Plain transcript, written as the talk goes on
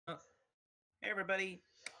everybody.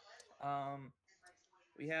 Um,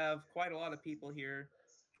 we have quite a lot of people here.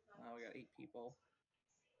 We got 8 people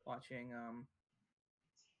watching.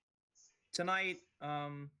 Tonight, I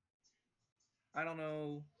don't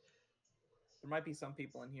know. There might be some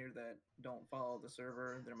people in here that don't follow the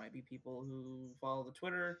server. There might be people who follow the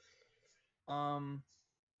Twitter. Hi,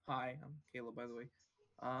 I'm Caleb, by the way.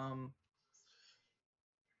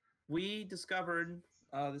 We discovered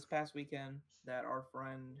this past weekend that our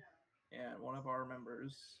friend and one of our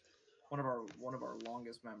members, one of our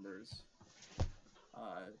longest members,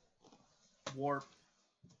 Warp,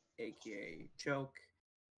 aka Choke,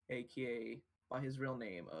 aka by his real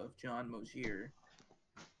name of John Mosier,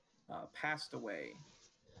 passed away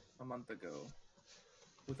a month ago,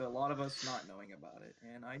 with a lot of us not knowing about it.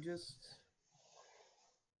 And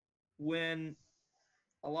when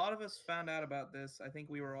a lot of us found out about this, I think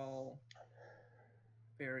we were all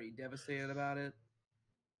very devastated about it.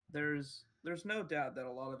 There's no doubt that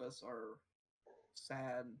a lot of us are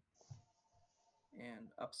sad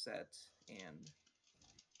and upset and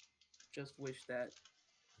just wish that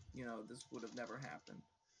this would have never happened.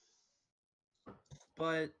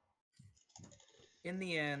 But in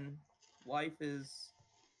the end, life is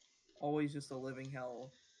always just a living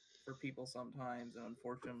hell for people sometimes, and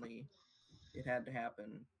unfortunately it had to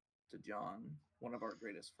happen to John, one of our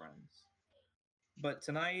greatest friends. But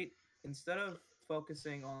tonight, instead of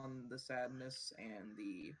focusing on the sadness and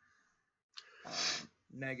the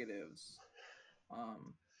negatives,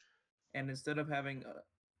 and instead of having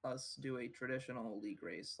us do a traditional league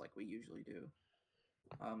race like we usually do,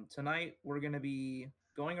 tonight we're going to be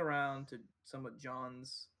going around to some of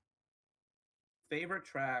John's favorite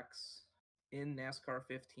tracks in NASCAR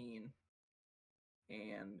 15,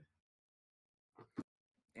 and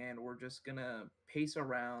we're just gonna pace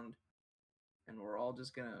around, and we're all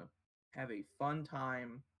just gonna have a fun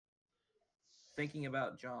time thinking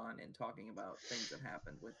about John and talking about things that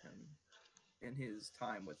happened with him in his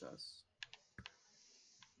time with us.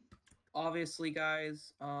 Obviously,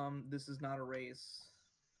 guys, this is not a race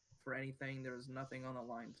for anything. There's nothing on the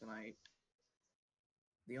line tonight.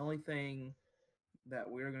 The only thing that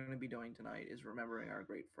we're going to be doing tonight is remembering our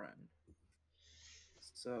great friend.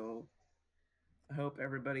 So I hope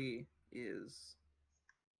everybody is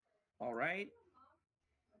all right.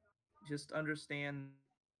 Just understand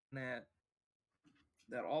that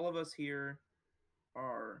all of us here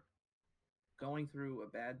are going through a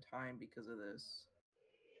bad time because of this.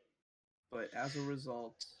 But as a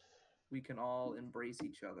result, we can all embrace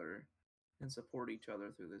each other and support each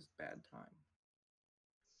other through this bad time.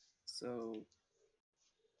 So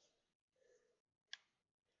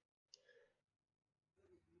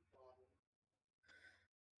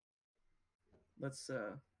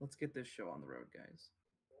let's get this show on the road, guys.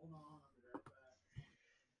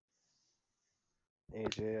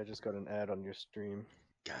 AJ, I just got an ad on your stream.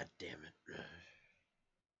 God damn it.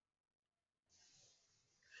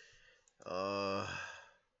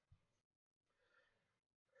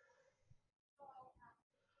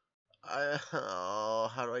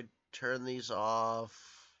 How do I turn these off?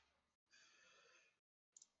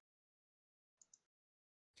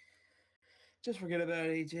 Just forget about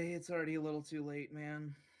it, AJ. It's already a little too late,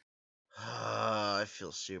 man. I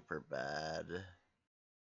feel super bad.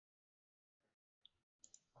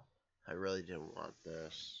 I really didn't want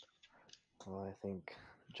this. Well, I think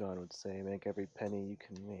John would say, make every penny you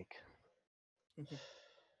can make.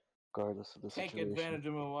 Regardless of the Take situation. advantage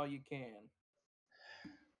of it while you can.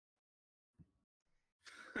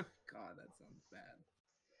 God, that sounds bad.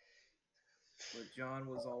 But John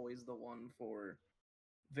was always the one for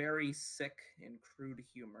very sick and crude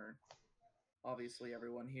humor. Obviously,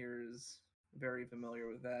 everyone here is very familiar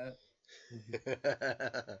with that.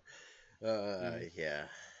 Yeah.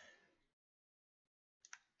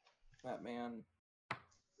 That man,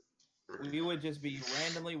 we would just be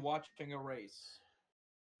randomly watching a race,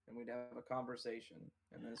 and we'd have a conversation,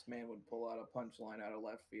 and this man would pull out a punchline out of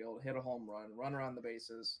left field, hit a home run around the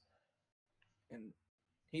bases, and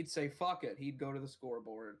he'd say, fuck it. He'd go to the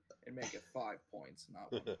scoreboard and make it 5 points,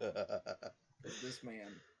 not 1 point. Because this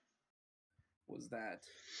man was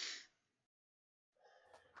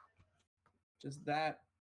that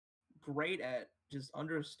great at just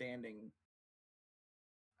understanding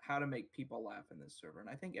how to make people laugh in this server. And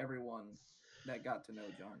I think everyone that got to know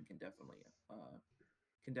John can definitely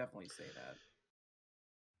say that.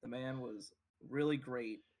 The man was really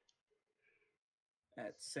great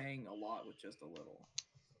at saying a lot with just a little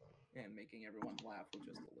and making everyone laugh with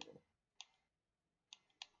just a little.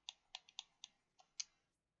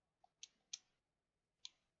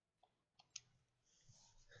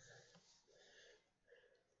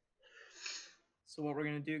 So what we're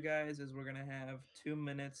gonna do, guys, is we're gonna have 2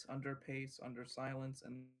 minutes under pace, under silence,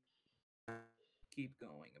 and keep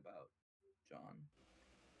going about John.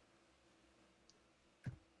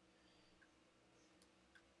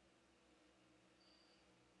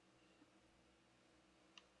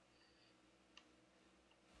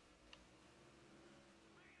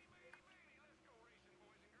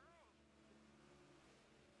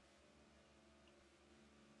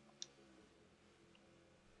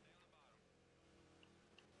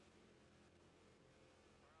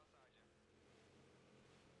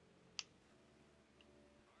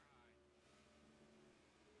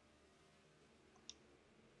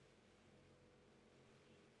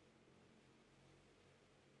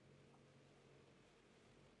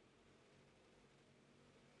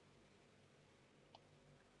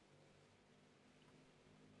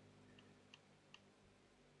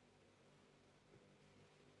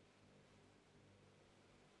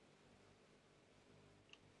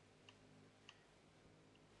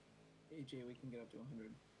 AJ, we can get up to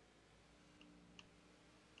 100.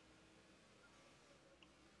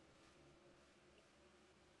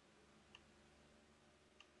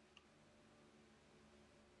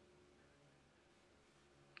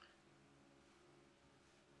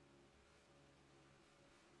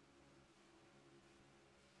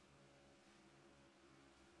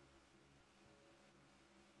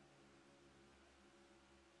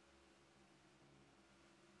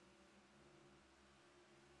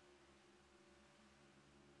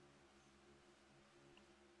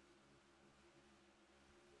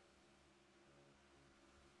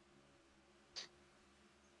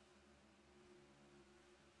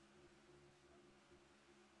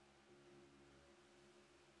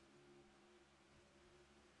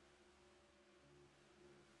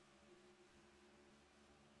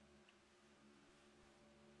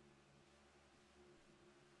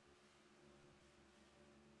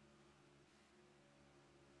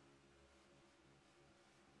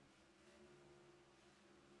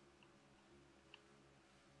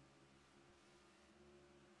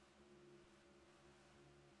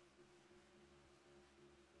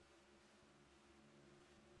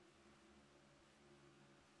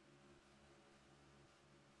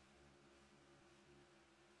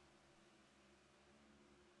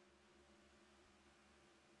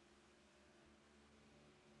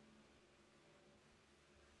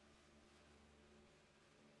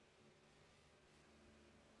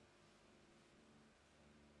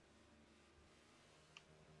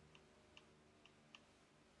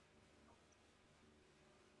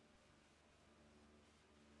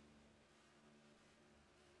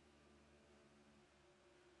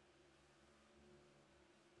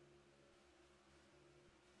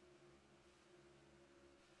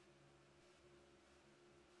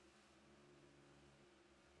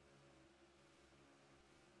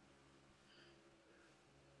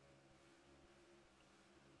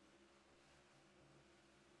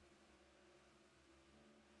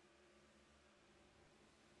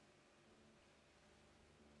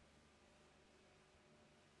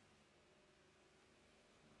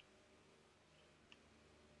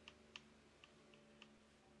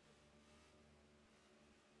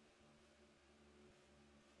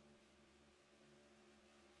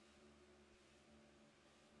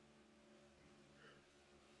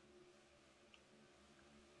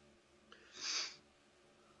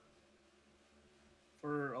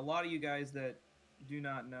 For a lot of you guys that do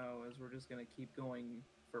not know, is we're just gonna keep going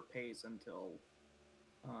for pace until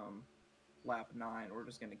lap 9. We're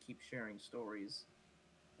just gonna keep sharing stories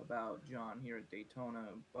about John here at Daytona.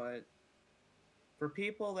 But for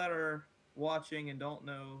people that are watching and don't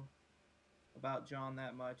know about John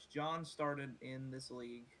that much, John started in this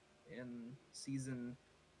league in season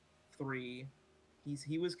 3.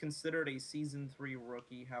 He was considered a season 3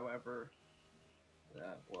 rookie. However,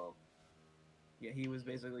 he was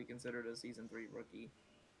basically considered a season 3 rookie,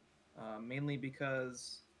 mainly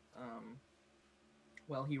because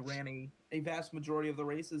he ran a vast majority of the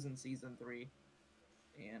races in season 3,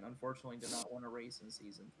 and unfortunately did not win a race in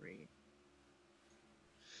season 3.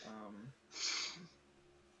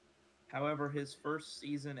 However, his first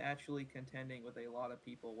season actually contending with a lot of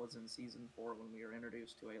people was in season 4, when we were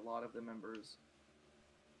introduced to a lot of the members.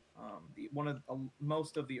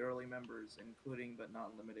 Most of the early members, including but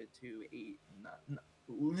not limited to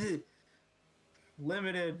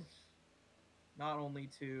limited not only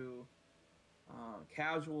to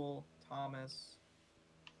Casual Thomas,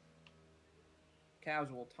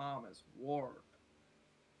 Warp,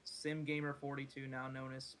 Sim Gamer 42, now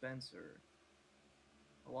known as Spencer,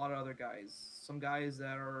 a lot of other guys, some guys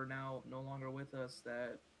that are now no longer with us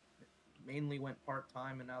that mainly went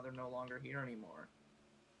part-time and now they're no longer here anymore.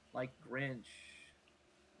 Like Grinch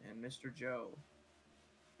and Mr. Joe.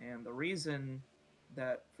 And the reason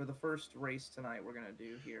that for the first race tonight we're going to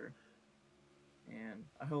do here, and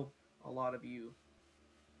I hope a lot of you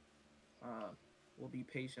will be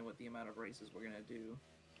patient with the amount of races we're going to do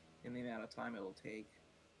and the amount of time it will take.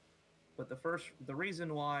 But the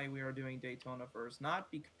reason why we are doing Daytona first,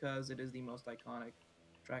 not because it is the most iconic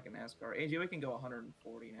track in NASCAR. AJ, we can go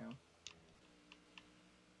 140 now.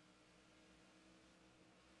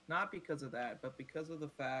 Not because of that, but because of the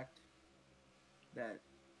fact that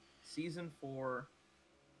Season 4,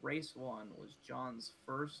 Race 1 was John's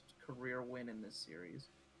first career win in this series.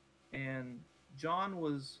 And John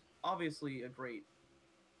was obviously a great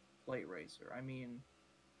plate racer. I mean,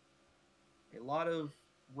 a lot of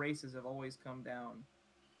races have always come down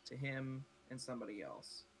to him and somebody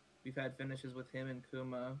else. We've had finishes with him and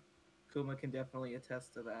Kuma. Kuma can definitely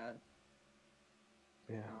attest to that.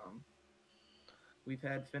 Yeah. We've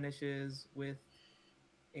had finishes with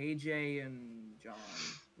AJ and John.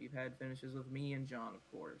 We've had finishes with me and John, of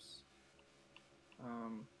course.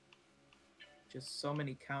 Just so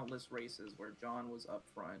many countless races where John was up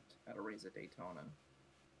front at a race at Daytona.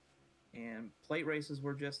 And plate races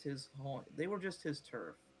were just his home. They were just his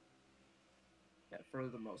turf for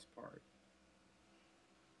the most part.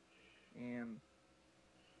 And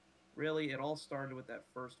really, it all started with that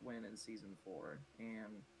first win in Season 4.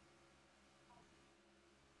 And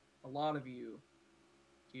a lot of you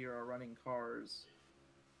here are running cars,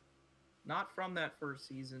 not from that first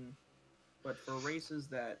season, but for races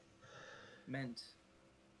that meant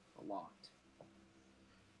a lot.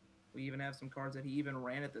 We even have some cars that he even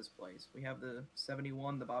ran at this place. We have the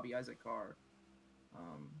 71, the Bobby Isaac car.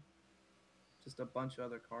 Just a bunch of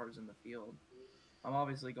other cars in the field. I'm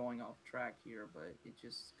obviously going off track here, but it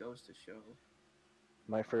just goes to show.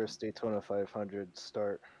 My first Daytona 500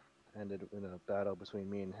 start ended in a battle between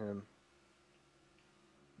me and him,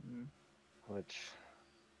 which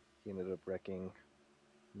he ended up wrecking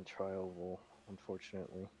in the tri-oval,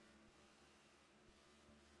 unfortunately.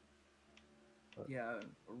 But yeah, a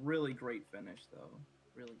really great finish, though.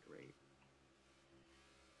 Really great.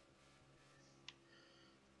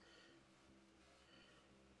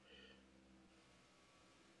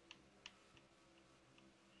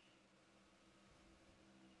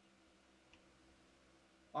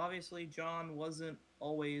 Obviously, John wasn't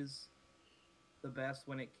always the best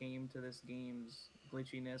when it came to this game's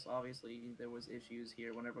glitchiness. Obviously, there was issues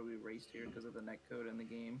here whenever we raced here because of the netcode in the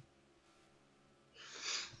game.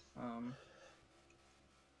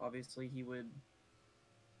 Obviously, he would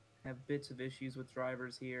have bits of issues with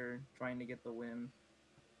drivers here trying to get the win.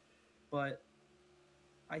 But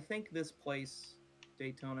I think this place,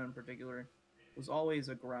 Daytona in particular, was always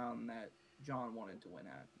a ground that John wanted to win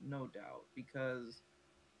at, no doubt, because,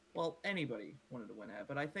 well, anybody wanted to win at,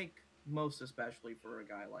 but I think most especially for a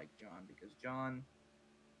guy like John, because John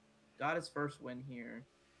got his first win here,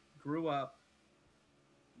 grew up,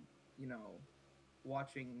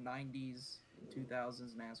 watching 90s and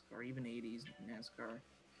 2000s NASCAR, even 80s NASCAR.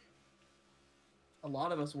 A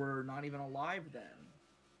lot of us were not even alive then.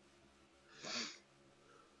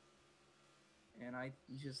 And I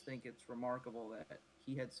just think it's remarkable that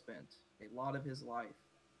he had spent a lot of his life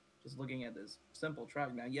just looking at this simple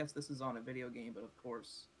track. Now, yes, this is on a video game, but of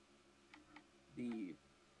course, the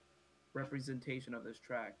representation of this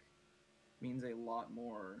track means a lot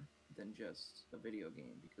more than just a video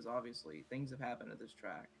game, because obviously things have happened at this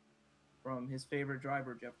track, from his favorite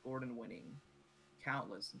driver, Jeff Gordon, winning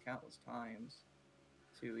countless and countless times,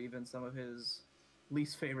 to even some of his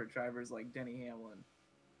least favorite drivers like Denny Hamlin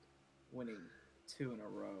winning 2 in a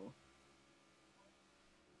row.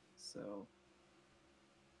 So,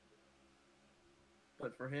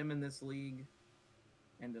 but for him in this league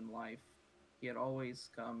and in life, he had always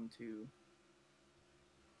come to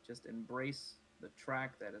just embrace the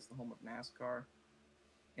track that is the home of NASCAR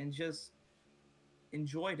and just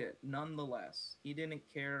enjoyed it nonetheless. He didn't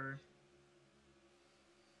care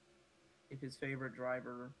if his favorite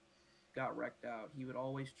driver got wrecked out. He would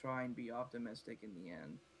always try and be optimistic in the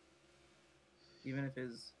end, even if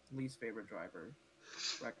his least favorite driver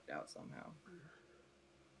wrecked out somehow.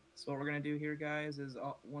 So what we're going to do here, guys, is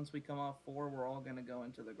once we come off 4, we're all going to go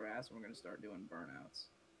into the grass and we're going to start doing burnouts.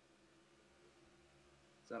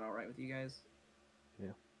 Is that all right with you guys?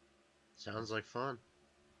 yeah. Sounds like fun.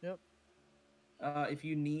 Yep. If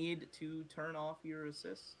you need to turn off your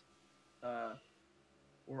assist,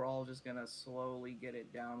 we're all just going to slowly get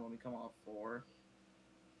it down when we come off 4.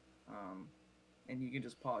 And you can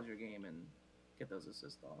just pause your game and get those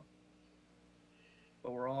assists off.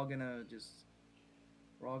 But we're all going to just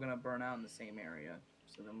We're all gonna burn out in the same area,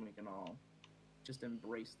 so then we can all just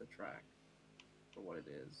embrace the track for what it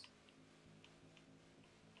is.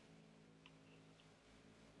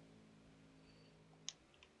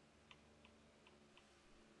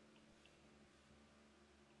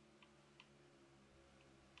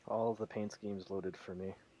 All the paint schemes loaded for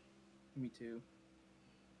me. Me too.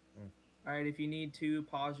 Mm. All right, if you need to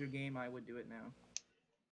pause your game, I would do it now.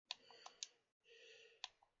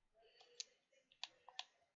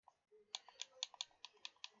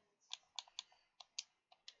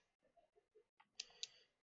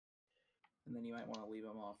 And then you might want to leave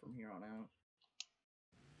them off from here on out.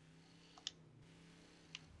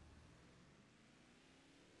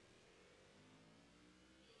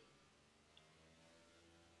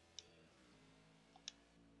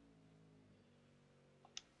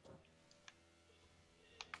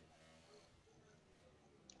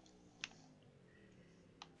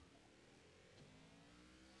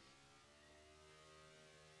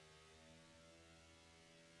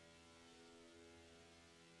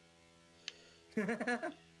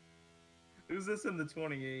 Who's this in the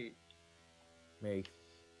 28? Me.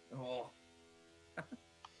 Oh.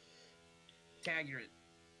 Tagger it.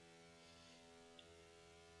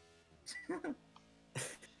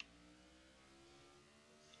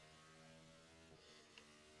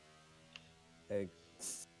 Egg.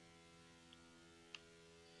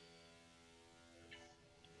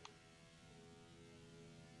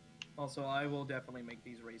 Also, I will definitely make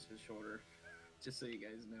these races shorter, just so you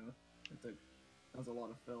guys know. That was a lot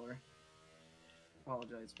of filler.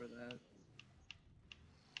 Apologize for that.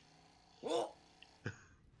 Whoa!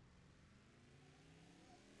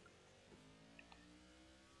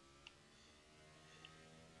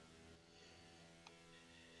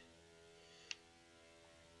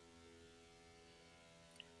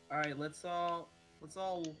 All right, let's all.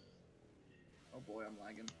 Oh boy, I'm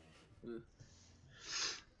lagging. Ugh.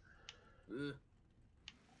 Ugh.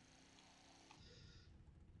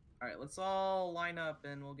 All right, let's all line up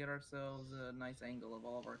and we'll get ourselves a nice angle of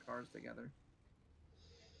all of our cars together.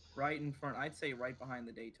 Right in front, I'd say right behind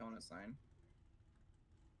the Daytona sign.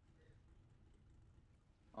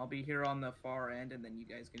 I'll be here on the far end, and then you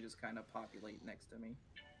guys can just kind of populate next to me.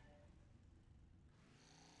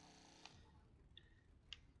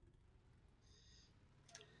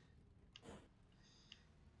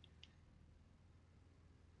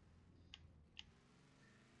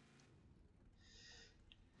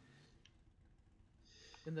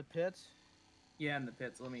 In the pits? Yeah, in the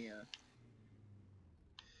pits. Let me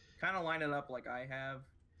kind of line it up like I have.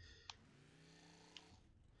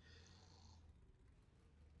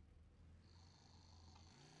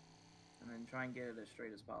 And then try and get it as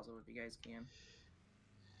straight as possible if you guys can.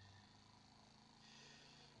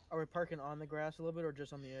 Are we parking on the grass a little bit or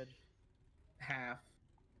just on the edge? Half.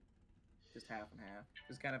 Just half and half.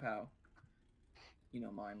 Just kind of how,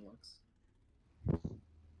 mine looks.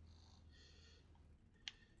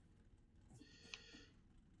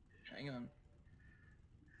 Hang on.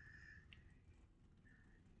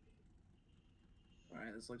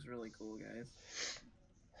 Alright, this looks really cool, guys.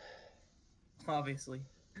 Obviously,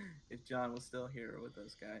 if John was still here with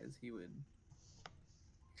us, guys, he'd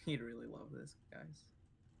really love this, guys.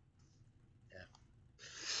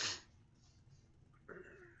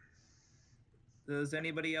 Does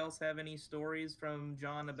anybody else have any stories from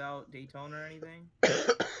John about Daytona or anything?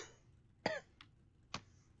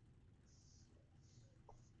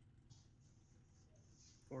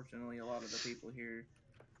 Fortunately, a lot of the people here.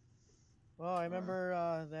 Well, I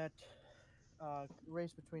remember that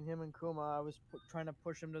race between him and Kuma. I was trying to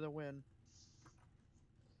push him to the win.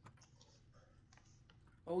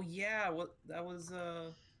 Oh yeah, what that was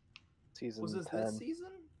Season was this 10. this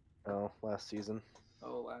season? Oh, last season.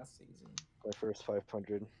 Oh, last season. My first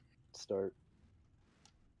 500 start.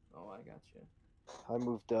 Oh, I got you. I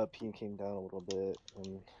moved up, he came down a little bit,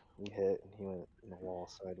 and we hit, and he went in the wall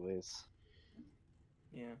sideways,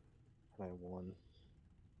 Yeah. and I won.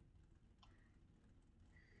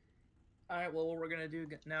 All right. Well, what we're gonna do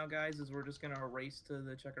now, guys, is we're just gonna race to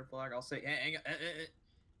the checkered flag. I'll say, hang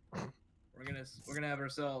on. We're gonna have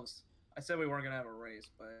ourselves. I said we weren't gonna have a race,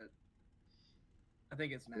 but I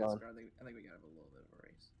think it's NASCAR. I think we gotta have a little bit of a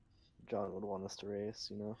race. John would want us to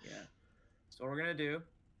race, Yeah. So what we're gonna do,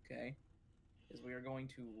 okay, is we are going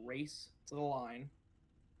to race to the line,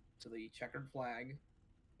 to the checkered flag,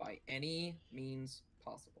 by any means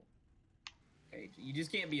possible. Okay, you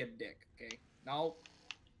just can't be a dick. Okay, no.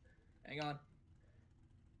 Hang on.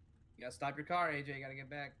 You gotta stop your car, AJ. You gotta get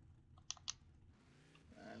back.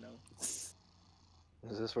 I know. Is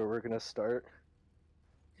this where we're gonna start?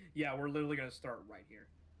 Yeah, we're literally gonna start right here.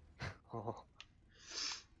 Oh.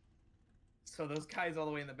 So those guys all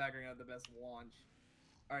the way in the back are gonna have the best launch.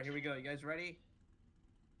 All right, here we go. You guys ready?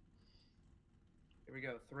 Here we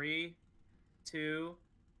go. 3, 2,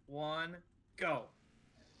 1, go.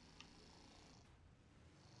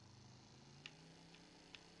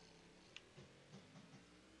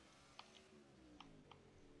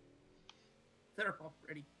 They're all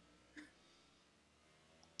ready.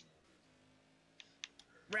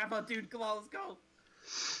 Wrap up, dude. Come on, let's go.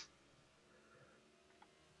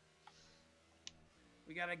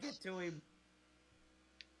 We gotta get to him.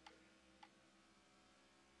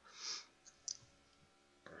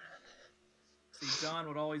 See, John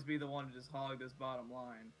would always be the one to just hog this bottom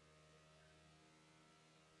line.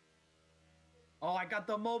 Oh, I got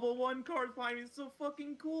the Mobile 1 card behind me. It's so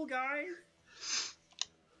fucking cool, guys.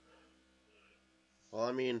 Well,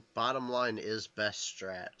 I mean, bottom line is best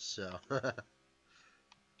strat, so. I'm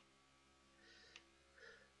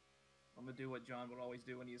gonna do what John would always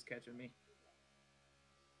do when he was catching me.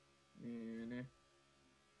 Nah.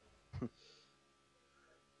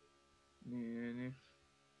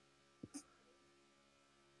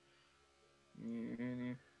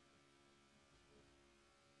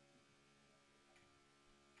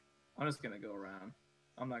 I'm just gonna go around.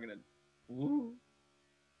 I'm not gonna. Woo.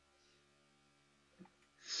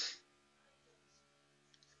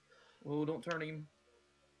 Oh, don't turn him.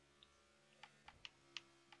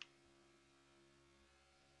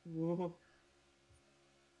 Whoa.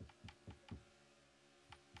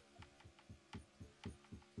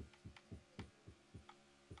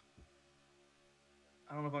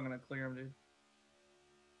 I don't know if I'm gonna clear him, dude.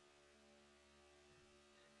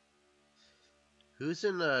 Who's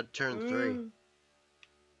in turn 3?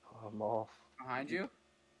 I'm off. Behind you?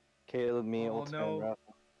 Caleb, me, Oh, Ultimate, no.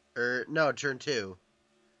 Rafa. No, turn 2.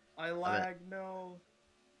 I lag, no.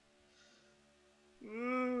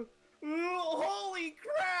 Holy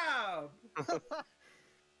crap!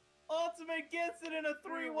 Ultimate gets it in a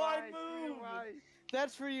 3-wide move!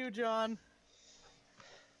 That's for you, John.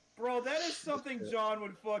 Bro, that is something John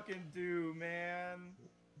would fucking do, man.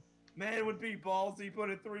 Man, it would be ballsy, put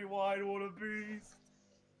it 3-wide, what a beast.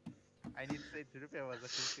 I need to say Trivia was a cool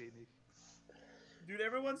finish. Dude,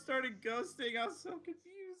 everyone started ghosting, I was so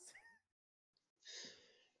confused.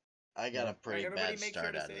 I got a pretty Alright, everybody bad make start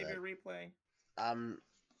sure to out of save that. your replay. I'm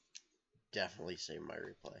definitely saving my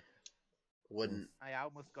replay. Wouldn't. I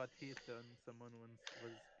almost got hit on someone once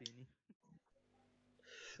was spinning.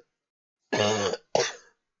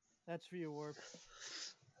 That's for you, Warp.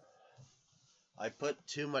 I put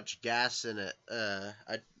too much gas in it.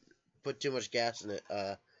 I put too much gas in it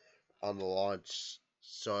on the launch,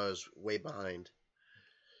 so I was way behind.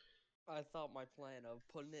 I thought my plan of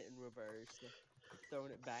putting it in reverse,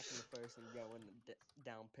 throwing it back in the first, and going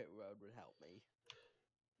down pit road would help me.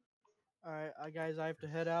 Alright, guys, I have to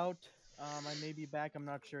head out. I may be back. I'm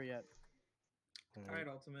not sure yet. Alright,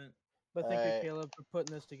 Ultimate. But thank you, Alright. Caleb, for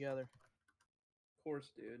putting this together. Of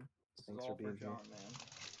course, dude. This Thanks is for all for being here. John, man.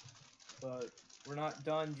 But we're not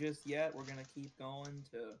done just yet. We're gonna keep going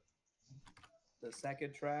to the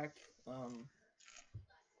second track.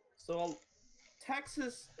 So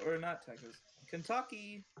Texas, or not Texas,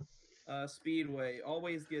 Kentucky Speedway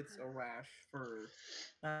always gets a rash for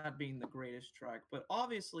not being the greatest track. But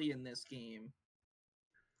obviously in this game,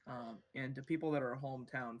 and to people that are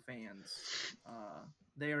hometown fans,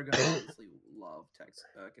 they are gonna obviously love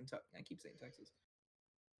Kentucky. I keep saying Texas.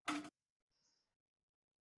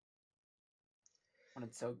 When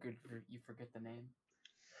it's so good you forget the name.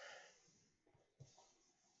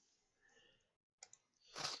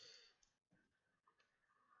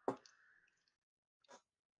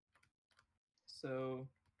 So,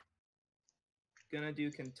 gonna do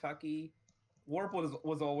Kentucky. Warp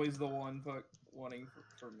was always the one wanting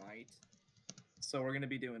for night. So we're gonna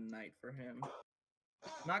be doing night for him.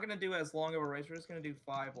 Not gonna do as long of a race. We're just gonna do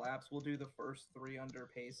 5 laps. We'll do the first 3 under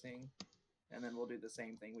pacing, and then we'll do the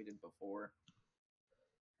same thing we did before.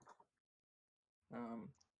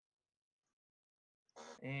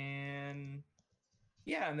 And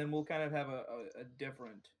yeah, and then we'll kind of have a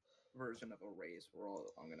different version of a race where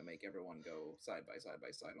I'm gonna make everyone go side by side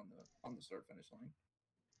on the start finish line.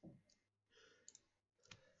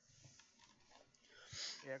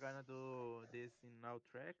 You're gonna do this in all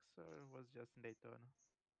tracks or was just in Daytona?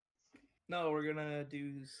 No, we're gonna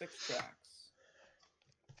do 6 tracks.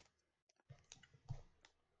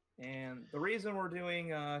 And the reason we're doing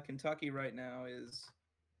Kentucky right now is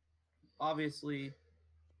obviously,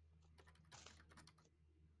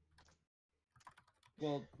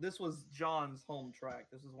 well, this was John's home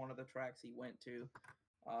track. This is one of the tracks he went to.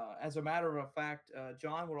 As a matter of fact,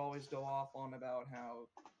 John would always go off on about how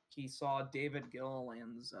he saw David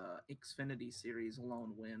Gilliland's Xfinity Series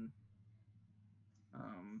lone win.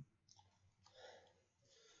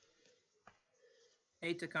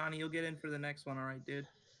 Hey, Takani, you'll get in for the next one, all right, dude?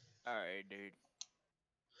 All right, dude.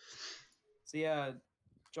 So, yeah,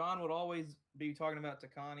 John would always be talking about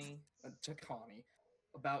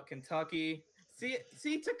about Kentucky. See,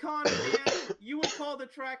 Takani, man, you would call the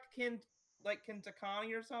track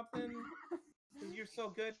Kentucky or something? Because you're so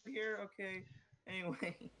good here? Okay.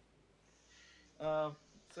 Anyway. So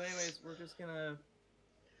anyways, we're just gonna...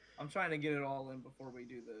 I'm trying to get it all in before we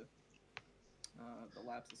do the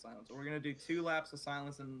laps of silence. So we're gonna do 2 laps of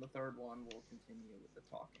silence, and the third one we'll continue with the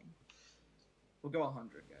talking. We'll go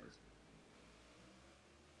 100, guys.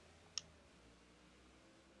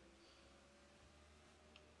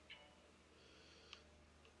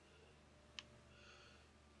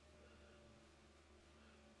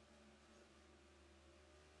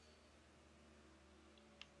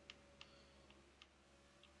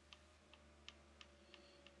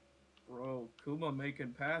 Bro, Kuma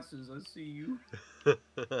making passes. I see you.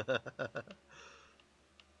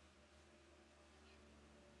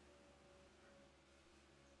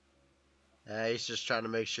 He's just trying to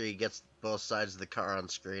make sure he gets both sides of the car on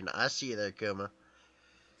screen. I see you there, Kuma.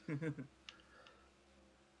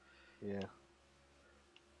 Yeah.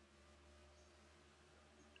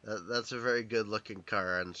 That's a very good looking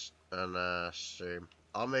car on stream.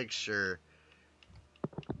 I'll make sure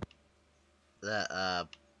that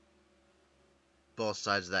both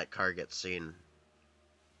sides of that car get seen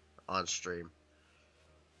on stream,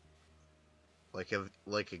 like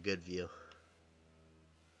a good view.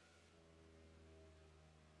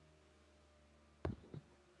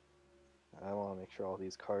 I want to make sure all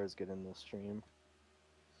these cars get in the stream.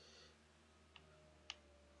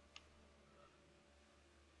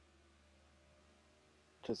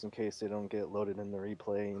 Just in case they don't get loaded in the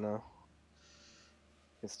replay, you know.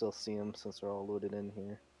 You can still see them since they're all loaded in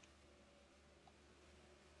here.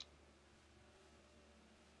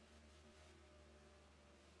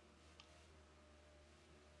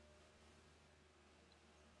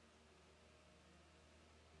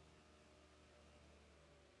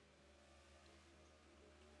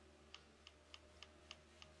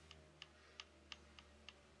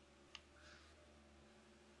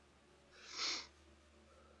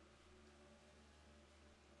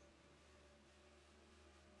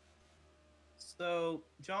 So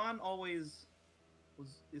John always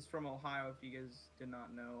is from Ohio, if you guys did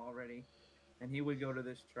not know already, and he would go to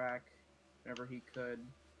this track whenever he could.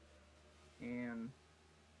 And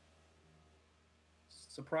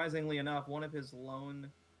surprisingly enough, one of his lone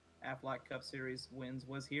Aflac Cup Series wins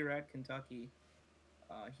was here at Kentucky.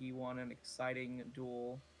 He won an exciting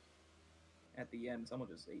duel at the end. Someone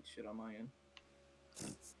just ate shit on my end.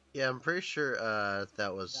 Yeah, I'm pretty sure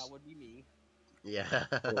that would be me. Yeah.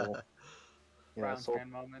 Cool. Yeah, Browns Soul, fan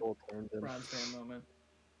moment. Soul turned him. Browns fan moment.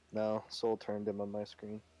 No, Soul turned him on my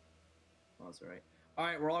screen. Oh, that's all right. All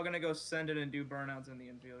right, we're all going to go send it and do burnouts in the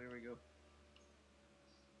infield. Here we go.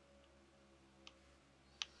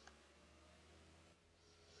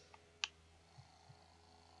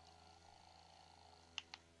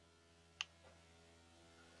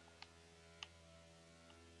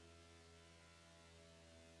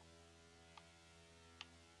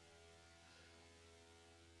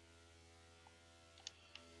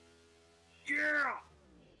 Yeah!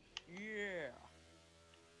 Yeah.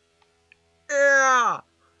 Yeah.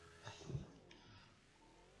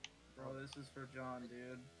 Bro, this is for John,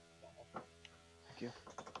 dude. Thank you.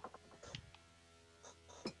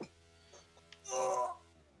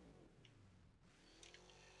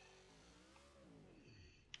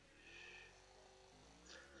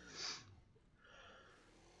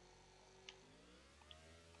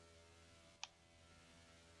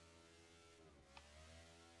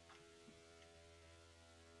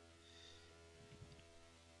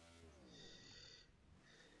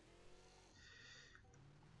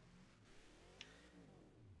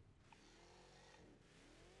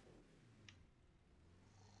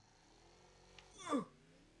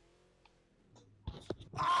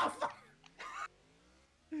 Oh, fuck!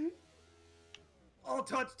 Oh,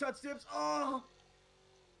 touch tips. Oh!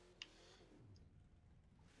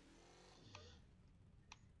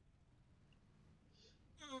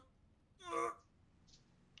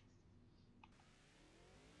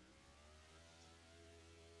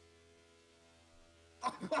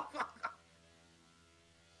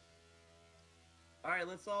 All right,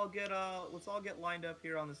 let's all get lined up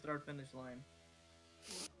here on the start finish line.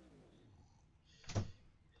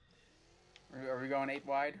 Are we going 8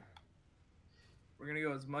 wide? We're gonna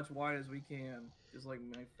go as much wide as we can, just like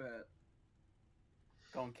my fat.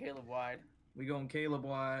 Going Caleb wide. We going Caleb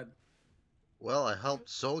wide. Well, I helped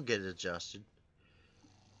Soul get adjusted.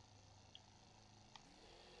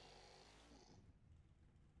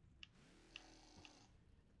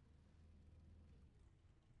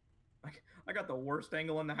 I got the worst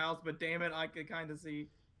angle in the house, but damn it, I could kind of see.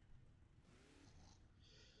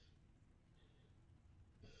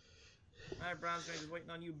 All right, Browns fan, just waiting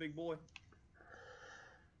on you, big boy.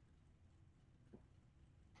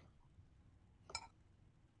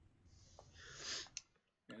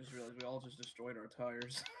 I just realized we all just destroyed our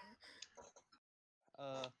tires.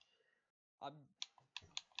 I'm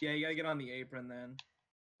Yeah, you gotta get on the apron then.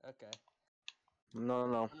 okay. No, I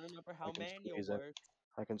no. don't remember how I can manual squeeze it. works.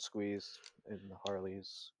 I can squeeze in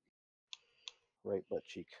Harley's right butt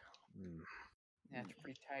cheek. That's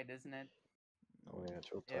pretty tight, isn't it? Oh yeah,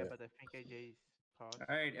 it's real Yeah, tight. but I think AJ's paused.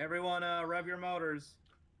 All right, everyone, rev your motors.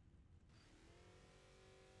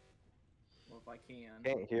 Well, if I can.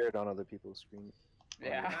 Can't hear it on other people's screen.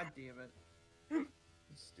 Yeah. God damn it.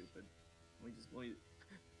 Stupid.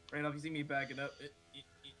 Randolph, you see me backing up.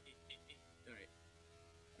 All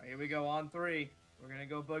right, here we go. On 3. We're gonna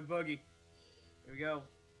go bug boogie. Here we go.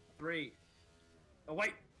 3. Oh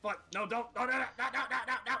wait, fuck! No, don't! No!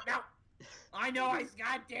 I know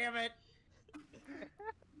God damn it!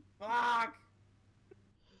 Fuck!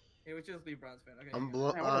 It was just Lee Browns fan. Okay. I'm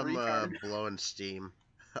What a retard. blowing steam.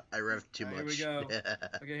 I revved too Alright, much. here we go.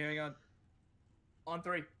 Okay, here we go. On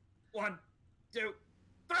 3. 1, 2,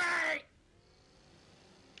 3!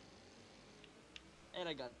 And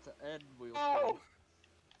I got and wheel Oh!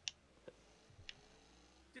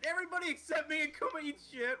 Did everybody except me and Kuma eat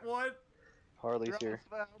shit? What? Harley's here.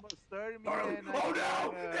 Almost turned me Oh, and I oh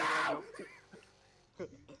got, no!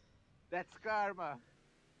 That's karma.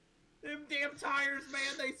 Them damn tires, man,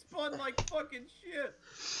 they spun like fucking shit.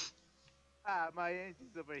 Ah, my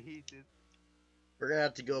engine's overheated. We're gonna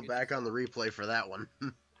have to go back on the replay for that one.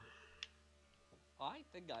 I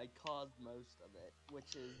think I caused most of it,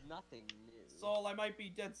 which is nothing new. Saul, I might be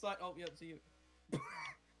dead side. Oh, yep, see you.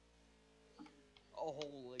 Oh,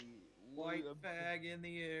 holy White Lord. fag in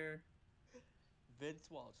the air. Vince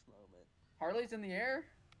Walsh moment. Harley's in the air?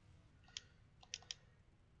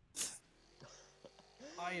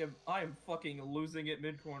 I am fucking losing it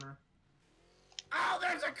mid corner. Oh,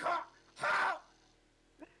 there's a car! Help!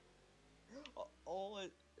 All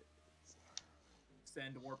it.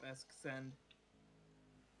 Send, warp-esque send.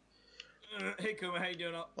 Hey Kuma, how you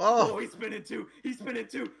doing? Oh. He's spinning too. He's spinning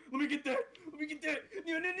too. Let me get that. Let me get that.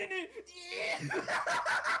 No. Yeah.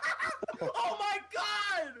 Oh my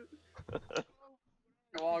god!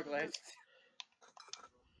 Wall glitched.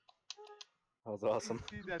 That was awesome.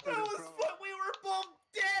 See that That on the was pro. fun. We were both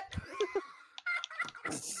dead.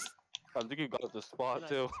 I think you got the spot And I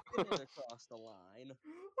too. spin it across the line.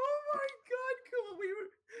 Oh my god, Kuma, we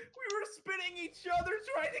were spinning each other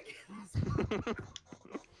trying to get us.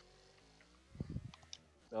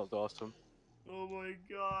 That was awesome. Oh my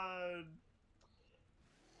god.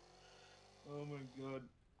 Oh my god.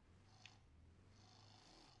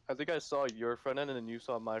 I think I saw your front end and then you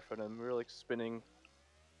saw my front end. We were like spinning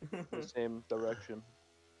in the same direction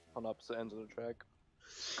on opposite ends of the track.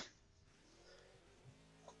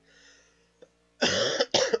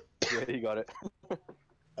 Yeah, you got it.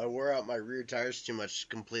 I wore out my rear tires too much to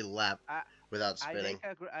complete a lap without spinning.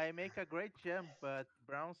 I make a great jump, but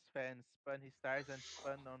Browns fan spun his tires and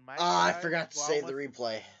spun on my Ah, I tires, forgot to who save the almost-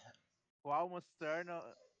 replay. who almost turned,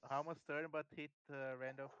 but hit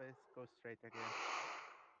Randolph and go straight again.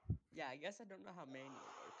 Yeah, I guess I don't know how manual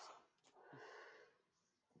works.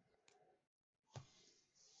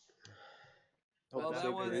 Hope Well, you that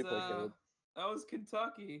saved the was replay, Caleb. that was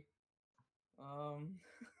Kentucky.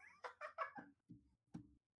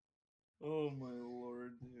 Oh my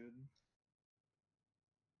lord, dude.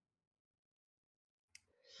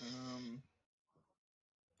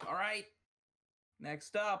 All right.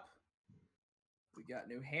 Next up, we got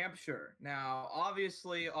New Hampshire. Now,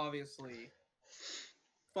 obviously,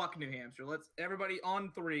 fuck New Hampshire. Let's everybody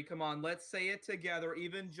on 3. Come on, let's say it together.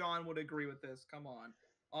 Even John would agree with this. Come on,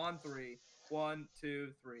 on 3. 1, 2,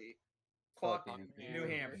 3. Fuck New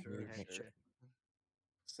Hampshire. New Hampshire.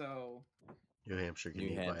 So, New Hampshire can New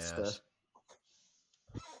eat my Hampshire. ass.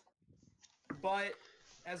 but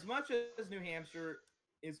as much as New Hampshire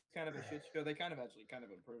is kind of a shit show, they kind of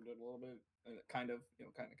improved it a little bit. Kind of.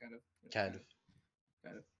 Kind of.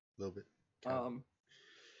 A little bit.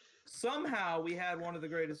 Somehow we had one of the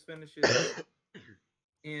greatest finishes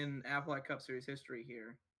in Aflac Cup Series history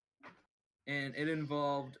here, and it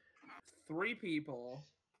involved 3 people.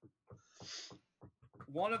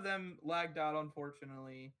 One of them lagged out,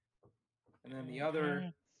 unfortunately, and then the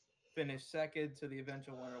other finished second to the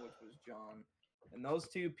eventual winner, which was John. And those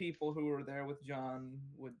two people who were there with John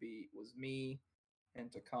was me and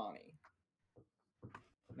Takani.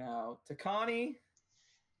 Now, Takani,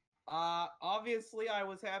 obviously I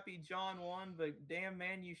was happy John won, but damn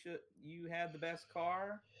man, you had the best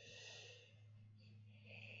car.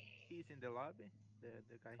 He's in the lobby. The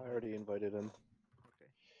guy. I who already entered? invited him. Okay.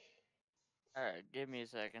 Alright, give me a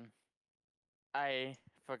second. I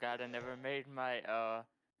forgot I never made my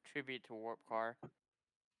tribute to Warp Car.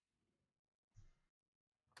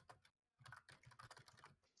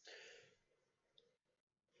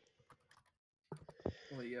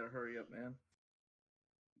 Well, you gotta hurry up, man.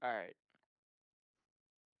 Alright.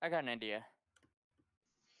 I got an idea.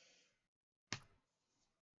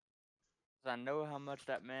 'Cause I know how much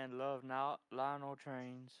that man loved Lionel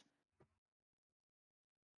Trains.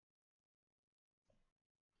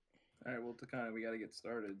 All right, well, Takani, we gotta get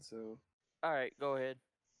started. So, Alright, go ahead.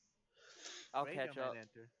 I'll Radio catch man up.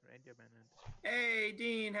 enter. Radio man enter. hey,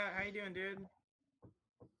 Dean, how you doing, dude?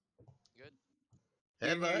 Good. Hey,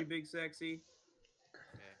 Can't hear you, bud. big sexy.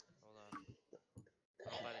 Okay, hold on. I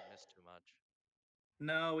hope I didn't miss too much.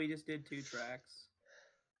 No, we just did 2 tracks.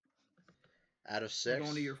 Out of We're 6.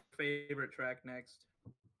 going to your favorite track next,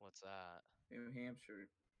 What's that? New Hampshire.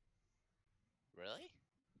 Really?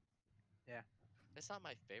 Yeah. It's not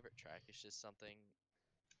my favorite track. It's just something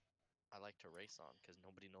I like to race on because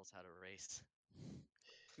nobody knows how to race.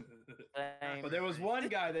 Same. But there was one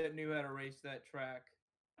guy that knew how to race that track,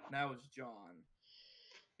 and that was John.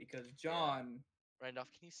 Because John,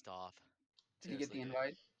 Randolph, can you stop? Did you get the Seriously, dude.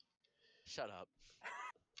 invite? Shut up.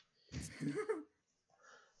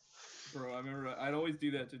 bro, I remember I'd always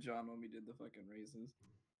do that to John when we did the fucking races.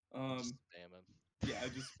 Just spam him. Yeah, I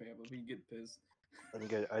just spam him. He'd get pissed.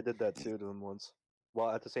 I did that too to him once. Well,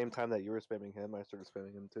 at the same time that you were spamming him, I started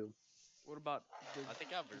spamming him too. What about the I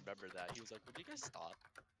think I remember that. He was like, "Would you guys stop?"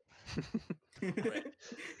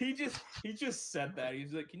 he just said that.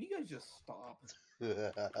 He's like, "Can you guys just stop?"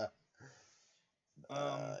 Yeah.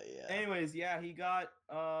 Anyways, yeah, he got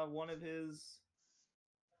one of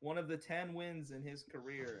the 10 wins in his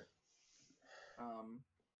career.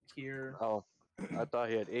 Here. Oh, I thought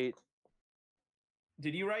he had 8.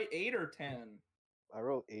 Did you write 8 or 10? I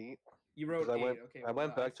wrote 8. You wrote 8. Okay. I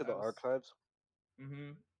went back to the archives.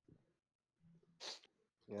 Mm-hmm.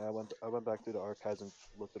 Yeah, I went back through the archives and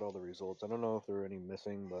looked at all the results. I don't know if there were any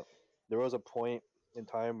missing, but there was a point in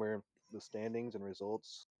time where the standings and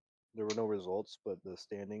results, there were no results, but the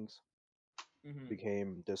standings Mm-hmm.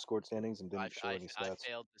 became Discord standings and didn't show any I stats.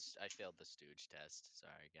 failed the Stooge test.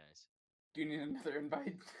 Sorry, guys. Do you need another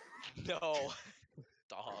invite? No.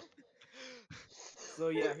 Stop. So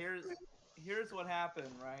yeah, here's what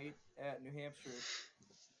happened, right, at New Hampshire.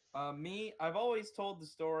 I've always told the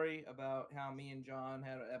story about how me and John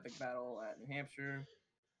had an epic battle at New Hampshire.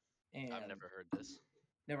 And I've never heard this.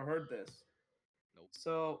 Never heard this. Nope.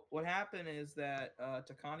 So what happened is that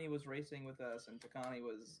Takani was racing with us, and Takani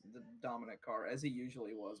was the dominant car, as he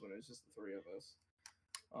usually was when it was just the 3 of us.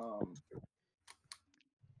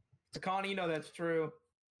 Takani, you know that's true.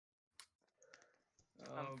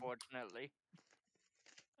 Unfortunately.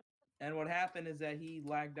 And what happened is that he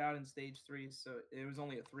lagged out in stage 3, so it was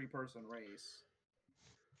only a 3-person race.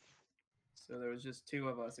 So there was just 2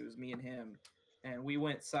 of us. It was me and him. And we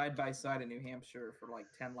went side by side in New Hampshire for like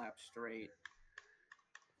 10 laps straight.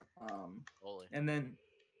 Holy. And then,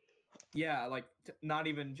 yeah, like not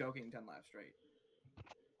even joking, 10 laps straight.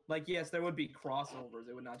 Like, yes, there would be crossovers.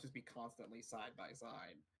 It would not just be constantly side by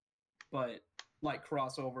side, but like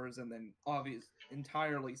crossovers and then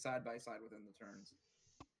entirely side by side within the turns.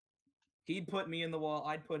 He'd put me in the wall.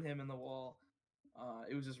 I'd put him in the wall.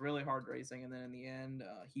 It was just really hard racing. And then in the end,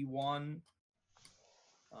 he won.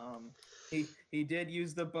 He did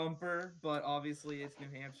use the bumper, but obviously it's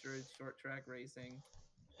New Hampshire. It's short track racing.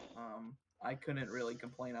 I couldn't really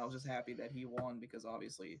complain. I was just happy that he won because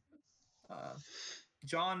obviously,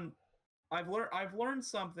 John, I've learned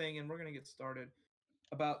something, and we're gonna get started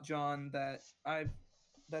about John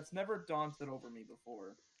that's never daunted over me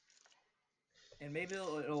before, and maybe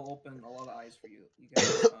it'll open a lot of eyes for you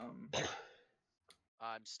guys.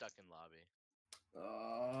 I'm stuck in lobby.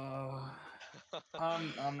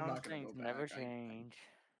 I'm Some not gonna things go back. never change.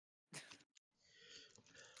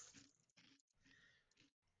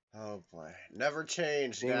 Oh boy. Never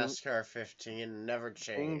change, Seeing- NASCAR 15. Never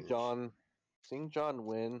change. Seeing John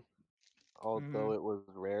win, although it was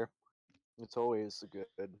rare, it's always a good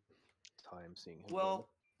time seeing him win. Well,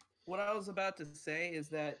 what I was about to say is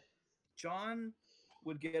that John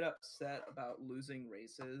would get upset about losing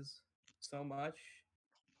races so much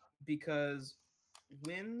because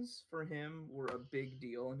wins for him were a big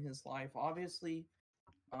deal in his life. Obviously,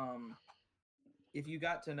 if you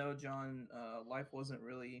got to know John, life wasn't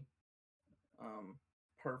really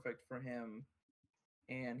perfect for him,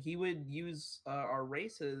 and he would use our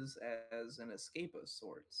races as an escape of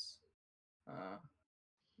sorts.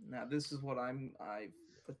 Now, this is what I've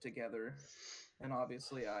put together, and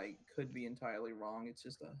obviously I could be entirely wrong. It's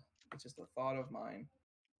just a thought of mine,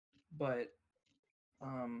 but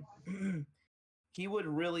he would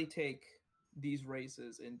really take these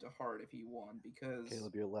races into heart if he won because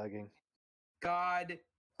Caleb, you're lagging. God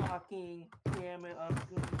fucking damn it!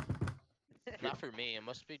 Not for me. It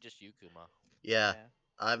must be just you, Kuma. Yeah,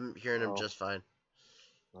 I'm hearing him Oh. just fine.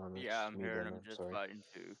 Yeah, I'm me hearing then, him just sorry. fine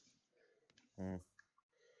too.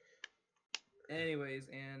 Anyways,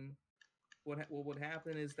 and what would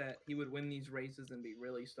happen is that he would win these races and be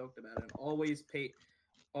really stoked about it, and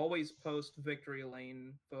always post victory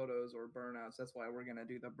lane photos or burnouts. That's why we're gonna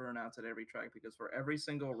do the burnouts at every track, because for every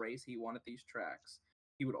single race he won at these tracks,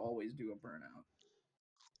 he would always do a burnout.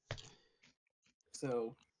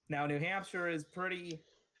 So now New Hampshire is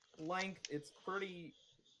it's pretty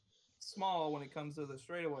small when it comes to the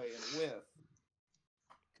straightaway and width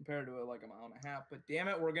compared to like a mile and a half. But damn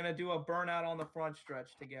it, we're gonna do a burnout on the front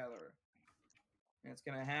stretch together. And it's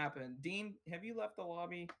gonna happen. Dean, have you left the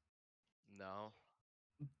lobby? No.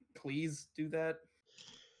 Please do that.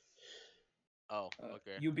 Oh,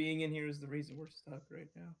 okay. You being in here is the reason we're stuck right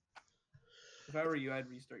now. If I were you, I'd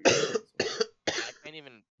restart your game as well. I can't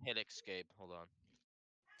even hit escape. Hold on.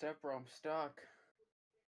 Except for I'm stuck.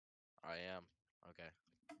 I am. Okay.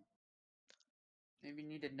 Maybe you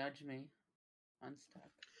need to nudge me. Unstuck.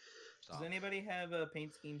 Stop. Does anybody have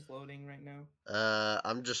paint schemes loading right now?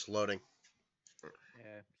 I'm just loading.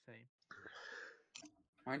 Yeah, same.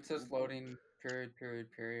 Mine says loading, period.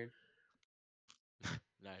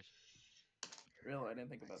 Nice. Really, I didn't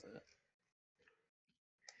think about that.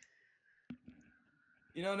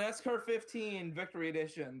 You know, NASCAR 15 Victory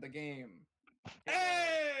Edition, the game.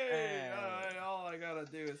 Hey! All I gotta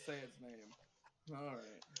do is say its name. All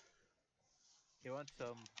right. You want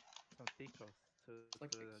some sequels to It's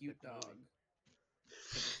like to a cute the dog. movie.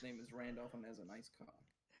 Except his name is Randolph and has a nice cock.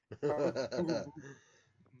 Meow.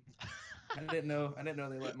 I didn't know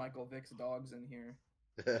they let Michael Vick's dogs in here.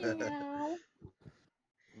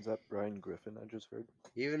 Is that Brian Griffin I just heard?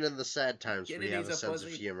 Even in the sad times, Get we it, have he's a a sense of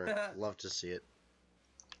pussy. humor. Love to see it.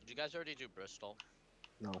 Did you guys already do Bristol?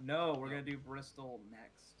 No. No, we're gonna do Bristol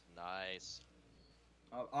next. Nice.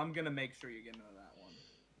 I'm gonna make sure you get into that one.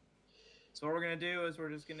 So what we're gonna do is we're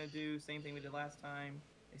just gonna do same thing we did last time,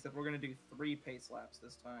 except we're gonna do 3 pace laps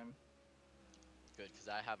this time. Good, because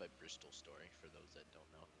I have a Bristol story for those that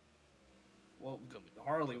don't know. Well, Come-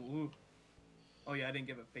 Harley, come- woo. Oh yeah, I didn't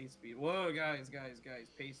give a pace speed. Whoa, guys,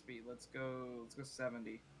 pace speed. Let's go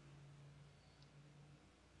 70.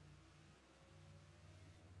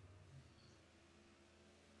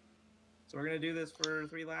 So we're gonna do this for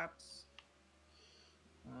 3 laps.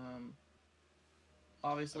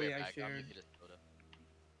 Obviously, I'll I be back. shared. Get a soda.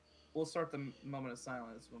 We'll start the moment of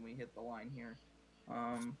silence when we hit the line here.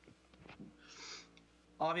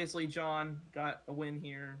 Obviously, John got a win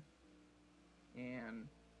here and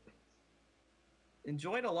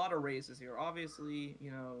enjoyed a lot of races here. Obviously, you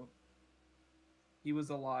know, he was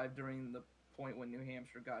alive during the point when New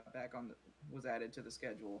Hampshire got back was added to the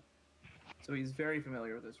schedule. So he's very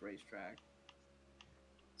familiar with this racetrack.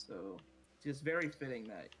 So just very fitting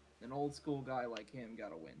that an old school guy like him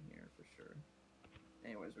got a win here for sure.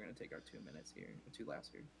 Anyways, we're going to take our 2 minutes here, 2 laps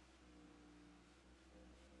here.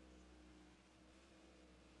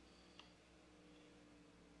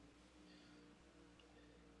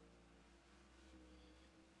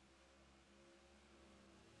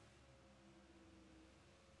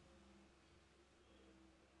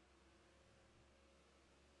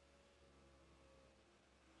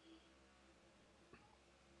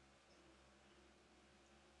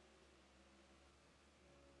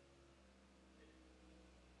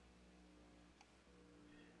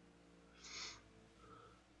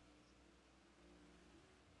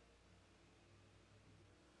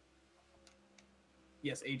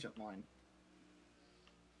 Yes, agent line.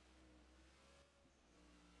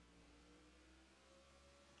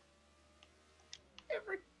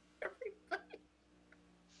 Everybody.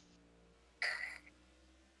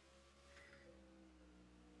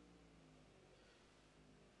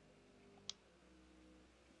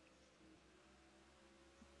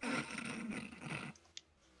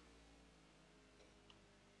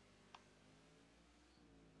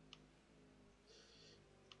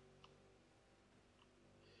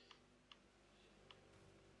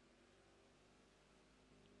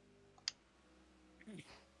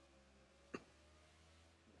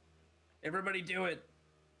 Everybody do it.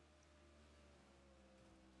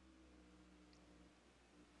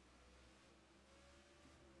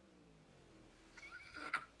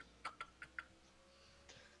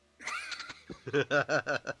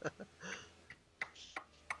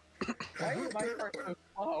 Why is my car so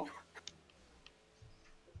slow?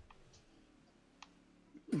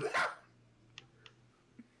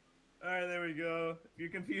 Alright, there we go. If you're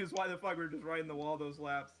confused why the fuck we're just riding the wall those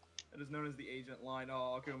laps, that is known as the agent line.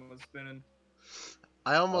 Oh, Akuma was spinning.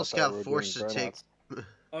 I almost thought got we were forced to doing take. burnouts.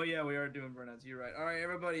 Oh yeah, we are doing burnouts. You're right. Alright,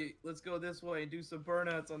 everybody, let's go this way and do some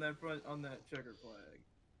burnouts on that checker flag.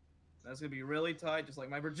 That's gonna be really tight, just like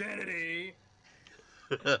my virginity.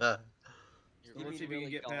 You're So You let's see mean if we can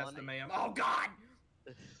really get past the gone? mayhem. Oh god!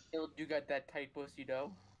 You got that tight pussy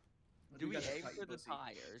dough? Do we got that aim tight for the pussy.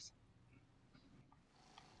 tires?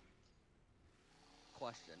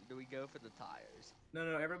 Question: do we go for the tires?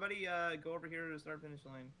 No, everybody go over here to the start finish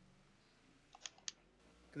line.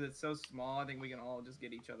 Because it's so small, I think we can all just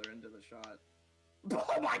get each other into the shot.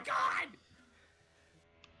 Oh my god!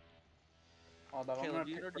 Although I'm Caleb, gonna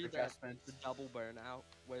do you pick ever for do that adjustments. the double burnout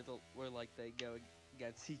where like they go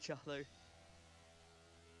against each other?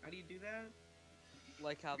 How do you do that?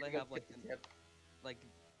 Like how they You go have like tip to tip. like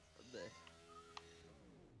the.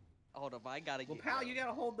 Hold up, I gotta Well, get. pal, going. you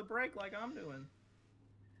gotta hold the brake like I'm doing.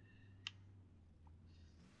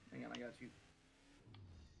 Hang on, I got you.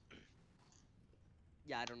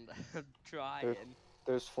 Yeah, I don't know. Trying.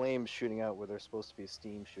 There's flames shooting out where there's supposed to be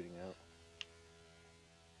steam shooting out.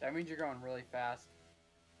 That means you're going really fast.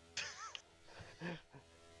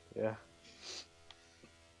 Yeah.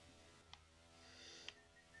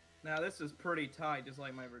 Now this is pretty tight, just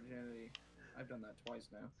like my virginity. I've done that twice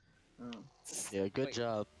now. Yeah, good Wait.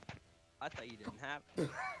 job. I thought you didn't have it.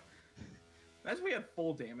 Imagine we had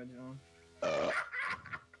full damage on.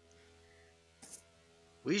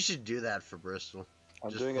 We should do that for Bristol.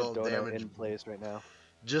 I'm Just doing a full donut damage. in place right now.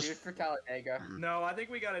 Just Do it for Talladega. No, I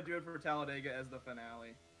think we gotta do it for Talladega as the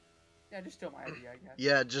finale. Yeah, just steal my idea, I guess.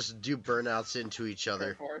 yeah, just do burnouts into each Go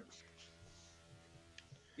other. for it.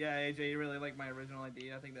 Yeah, AJ, you really like my original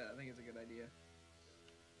idea. I think it's a good idea.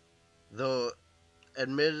 Though,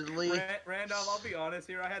 admittedly, Randolph, I'll be honest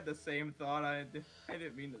here. I had the same thought. I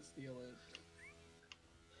didn't mean to steal it.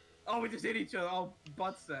 Oh, we just hit each other. Oh,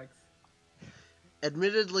 butt sex.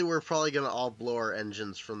 we're probably gonna all blow our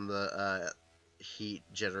engines from the heat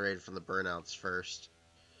generated from the burnouts first.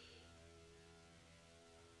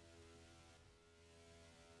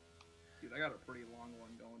 Dude, I got a pretty long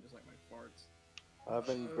one going, just like my farts.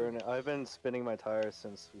 I've been spinning my tires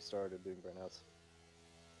since we started doing burnouts.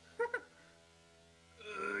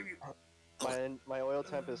 My oil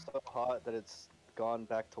temp is so hot that it's gone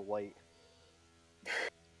back to white.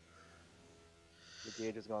 The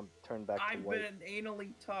gauge has turned back to I've white. been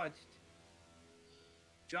anally touched.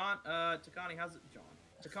 John, Takani,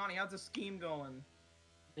 how's the scheme going?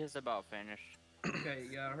 It's about finished. Okay,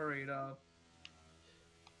 you gotta hurry it up.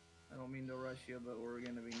 I don't mean to rush you, but we're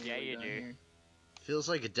gonna be Yeah, nearly you done do. here. Feels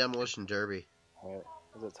like a demolition derby. Alright,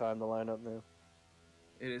 is it time to line up now?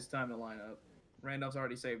 It is time to line up. Randolph's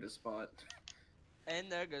already saved his spot.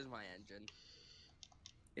 And there goes my engine.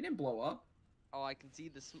 It didn't blow up. Oh, I can see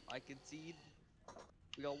this. I can see.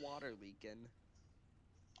 We got water leaking.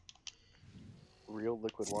 Real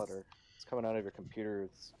liquid water. It's coming out of your computer.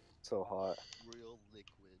 It's so hot. Real liquid.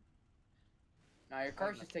 Nah, your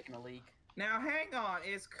car's just taking a leak. Now, hang on.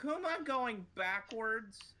 Is Kuma going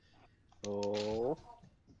backwards? Oh.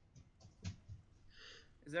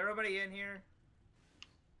 Is everybody in here?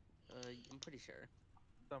 I'm pretty sure.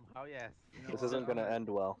 Somehow, yes. You know This what? isn't gonna end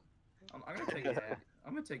well. I'm gonna take his idea.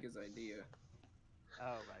 I'm gonna take his idea.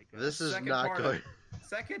 Oh my god. This is Second not part of- going.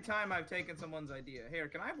 Second time I've taken someone's idea. Here,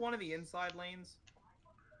 can I have one of the inside lanes?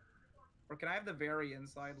 Or can I have the very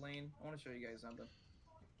inside lane? I want to show you guys something.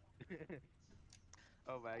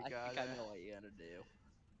 Oh my I god. think I know what you're gonna do.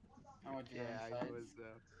 I want you Yeah, on I sides. was.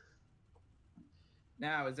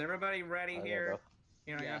 Now, is everybody ready I here? gotta go.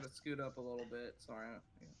 Here, I Yeah. gotta scoot up a little bit. Sorry,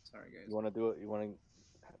 sorry guys. You wanna do it? You wanna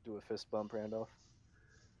do a fist bump, Randolph?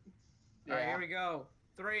 All right, Yeah. here we go.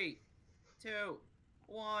 3, 2,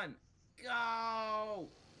 1, go!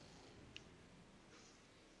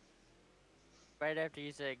 Right after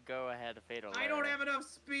you said go ahead, a fatal I don't error. have enough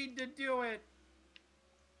speed to do it.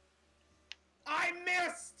 I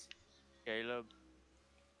missed. Caleb.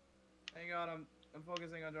 Hang on, I'm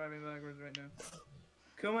focusing on driving backwards right now.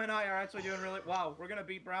 Kuma and I are actually doing really wow. We're gonna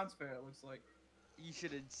beat Browns Fair. It looks like. You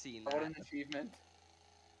should have seen What an that. achievement.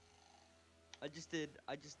 I just did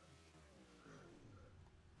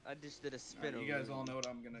a spin. You guys all know what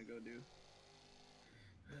I'm gonna go do.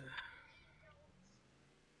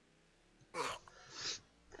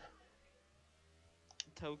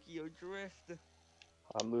 Tokyo Drift.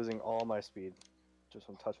 I'm losing all my speed just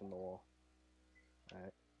from touching the wall.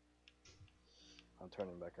 Alright. I'm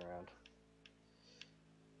turning back around.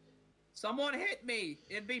 Someone hit me.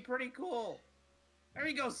 It'd be pretty cool. There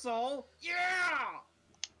you go, Soul. Yeah!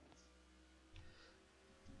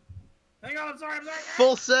 Hang on, I'm sorry.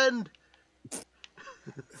 Full send!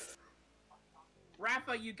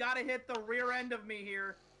 Rafa, you gotta hit the rear end of me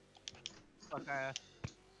here. Okay.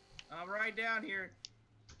 I'm right down here.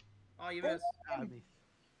 Oh, you missed.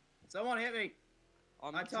 Someone hit me.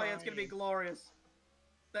 I tell you, it's gonna be glorious.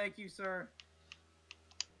 Thank you, sir.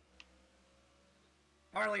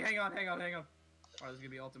 Harley, hang on. Alright, this is gonna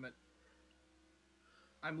be ultimate.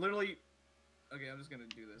 I'm literally... Okay, I'm just gonna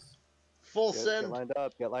do this. Full Get send!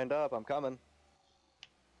 Get lined up, I'm coming.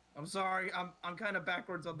 I'm sorry, I'm kind of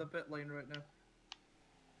backwards on the pit lane right now.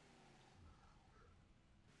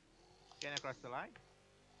 Can I cross the line?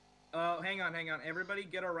 Hang on. Everybody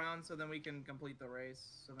get around so then we can complete the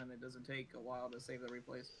race. So then it doesn't take a while to save the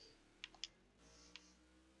replays.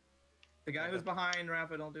 The guy who's behind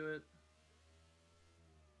Rafa, don't do it.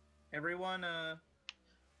 Everyone, if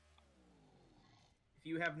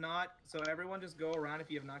you have not, so everyone just go around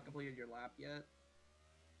if you have not completed your lap yet.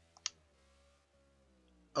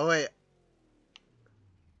 Oh, wait.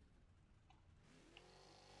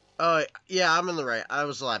 Oh, yeah, I'm in the right. I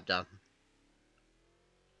was a lap down.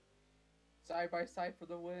 Side by side for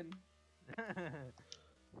the win.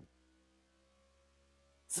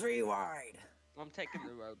 3 wide. I'm taking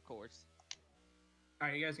the road course.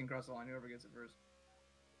 Alright, you guys can cross the line, whoever gets it first.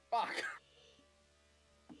 Fuck.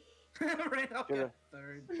 Randall got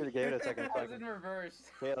third. Should've gave it a second. I was in reverse.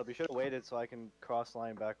 Caleb, you should've waited so I can cross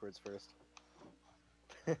line backwards first.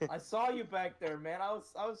 I saw you back there, man. I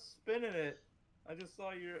was spinning it. I just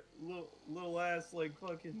saw your little ass like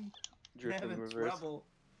fucking Drifting having reverse. trouble.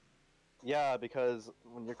 Yeah, because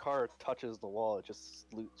when your car touches the wall, it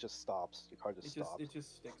just stops. Your car just stops. It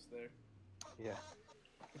just sticks there. Yeah.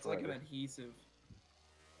 It's like an Forever. adhesive.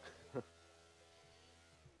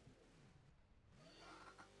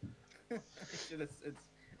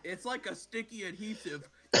 It's like a sticky adhesive.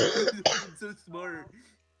 It's so smart.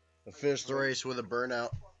 I finished the race with a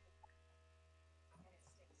burnout.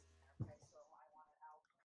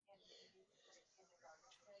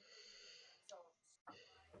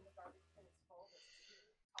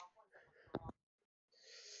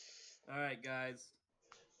 Alright, guys.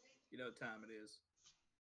 You know what time it is.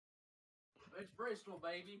 It's Bristol,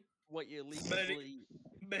 baby. What you leave Medic. sleep.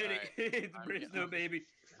 Medic, Alright, it's I'm Bristol, getting- baby.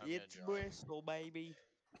 I'm gonna It's join. Bristol, baby.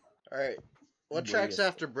 Alright. What track's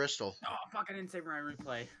after Bristol? Oh, fuck, I didn't save my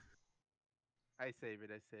replay. I save it.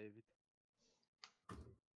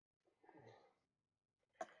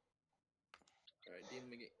 Alright, Dean.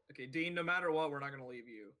 Okay, Dean, no matter what, we're not gonna leave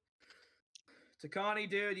you. Takani,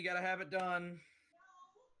 dude, you gotta have it done.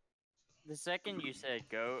 The second you said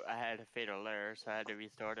go, I had a fatal error, so I had to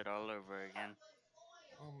restart it all over again.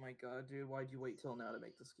 Oh my god, dude, why'd you wait till now to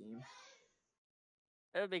make the scheme?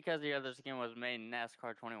 It was because the other skin was made in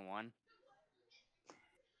NASCAR 21.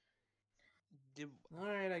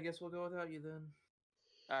 Alright, I guess we'll go without you then.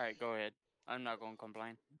 Alright, go ahead. I'm not gonna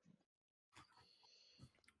complain.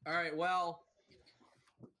 Alright, well,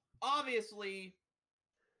 obviously,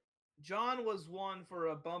 John was one for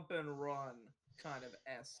a bump and run kind of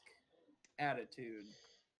esque attitude.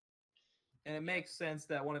 And it makes sense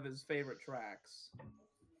that one of his favorite tracks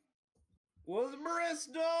was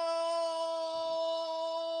Bristol!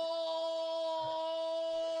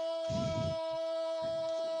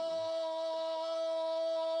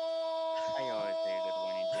 I always hated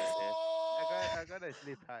when he did this. I gotta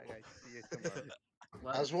sleep, guys. See you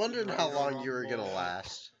tomorrow. I was wondering how long you were gonna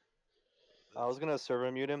last. I was gonna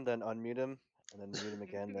server mute him, then unmute him, and then mute him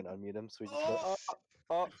again, then unmute him. So we just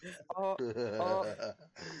go.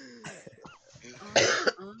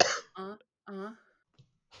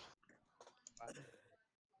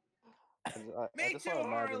 Me too,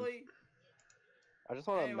 Harley! I just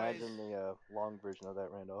want to Anyways. imagine the long version of that,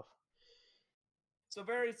 Randolph. So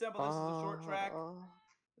very simple. This is a short track.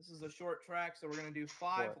 This is a short track, so we're gonna do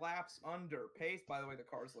 5 What? laps under pace. By the way, the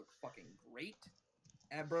cars look fucking great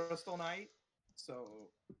at Bristol night. So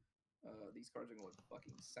these cars are gonna look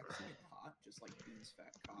fucking sexy and hot, just like Dean's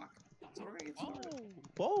fat cock. So we're gonna get started.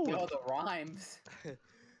 Whoa. Yo, the rhymes.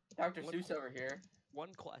 Dr. What- Seuss over here.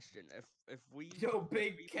 One question: If we Yo, if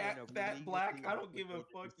big we cat, win, are we fat, legally black, I don't obligated give a to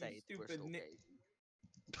fuck, say you it's stupid Bristol Nick.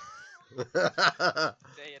 Gate?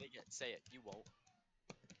 Say it again. Say it. You won't.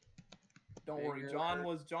 Don't worry, John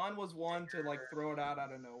was one to like throw it out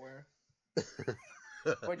of nowhere.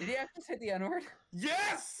 Wait, did he actually say the N-word?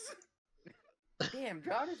 Yes! Damn,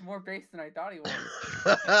 John is more base than I thought he was.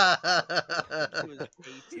 He was 8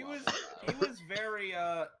 He was levels he low. was very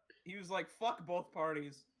he was like fuck both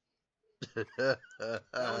parties. That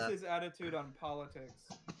was his attitude on politics.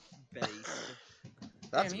 Based.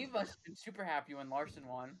 That's Damn, he must have been super happy when Larson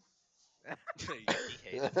won. He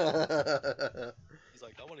hated it. He's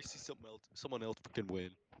like, I want to see someone else fucking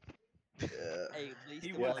win. yeah. Hey, at least He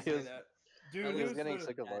it would wasn't. say was- that. At Dude, He was least getting it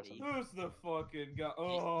sick of wasn't Larson. Eddie. who's the fucking guy?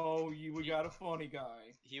 Oh, we got a funny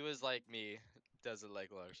guy. He was like me, doesn't like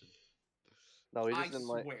Larson. No, he I just didn't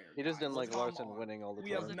like. swear, He just guys, didn't like come Larson on. winning all the We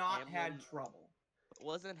time. have Wasn't not had Hamlin- trouble.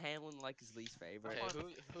 Wasn't Hamlin like his least favorite? Okay,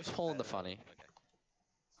 who's pulling the funny? Okay.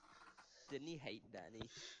 Didn't he hate Danny?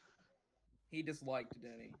 He disliked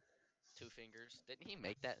Denny. Two Fingers. Didn't he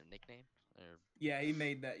make that a nickname? Or Yeah, he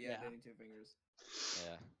made that. Yeah, Yeah. Denny Two Fingers.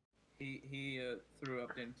 yeah. He threw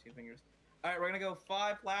up Denny Two Fingers. All right, we're gonna go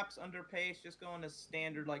 5 laps under pace. Just going to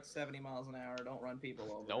standard like 70 miles an hour. Don't run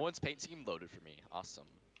people over. No one's paint scheme loaded for me. Awesome.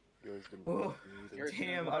 Yours didn't. Oh, work either. Yours didn't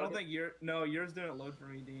Damn, I don't load. think yours didn't load for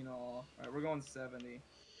me, Dean. All right, we're going 70.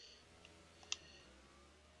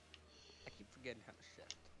 I keep forgetting how to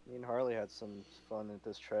shift. Me and Harley had some fun at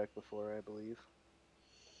this track before, I believe.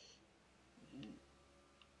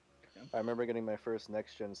 I remember getting my first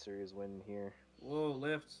Next Gen Series win here. Whoa,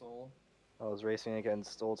 lift, soul. I was racing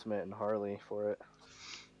against Ultimate and Harley for it.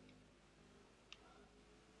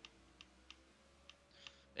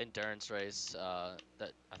 Endurance race.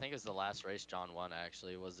 That I think is the last race John won.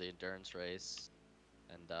 Actually, was the endurance race,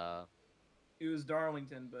 and It was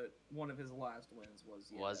Darlington, but one of his last wins was.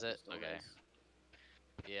 Yeah, Was that it? still Okay. race.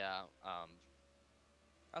 yeah.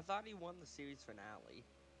 I thought he won the series finale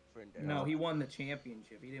for Endurance. No, he won the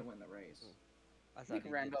championship. He didn't win the race. I I thought think he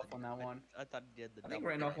did Randolph the- won that one. I thought he did the. I think double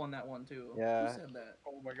Randolph dip. won that one too. Yeah. Who said that?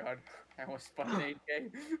 Oh my god, I almost spun an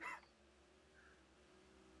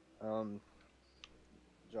 8K.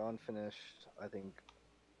 John finished, I think,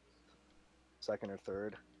 second or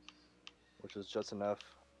third, which was just enough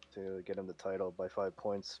to get him the title by 5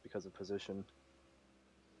 points because of position.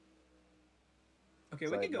 Okay,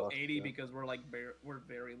 So we I can go lost, 80 yeah. because we're like we're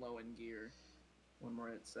very low in gear when we're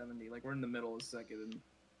at 70. Like we're in the middle of second.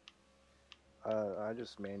 I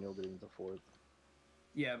just manualed it into fourth.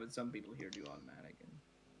 Yeah, but some people here do automatic. And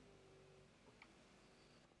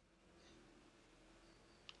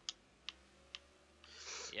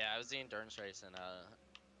Yeah, it was the endurance race, and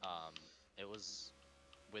it was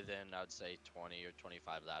within I'd say 20 or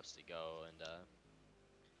 25 laps to go, and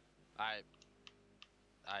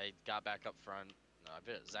I got back up front. No,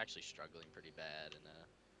 I was actually struggling pretty bad,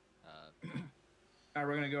 and all right,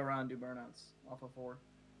 we're gonna go around and do burnouts off of 4.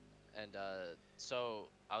 so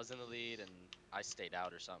I was in the lead, and I stayed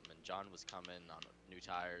out or something, and John was coming on new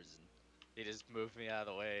tires, and he just moved me out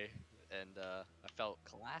of the way, and I felt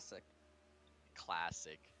classic.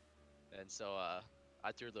 And so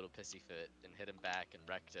I threw a little pissy fit and hit him back and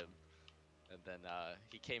wrecked him. And then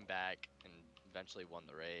he came back and eventually won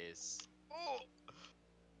the race. Oh!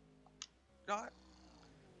 God.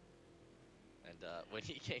 And when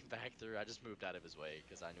he came back through, I just moved out of his way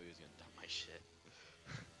because I knew he was going to dump my shit.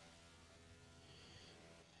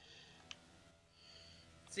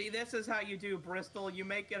 See, this is how you do Bristol. You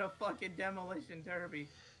make it a fucking demolition derby.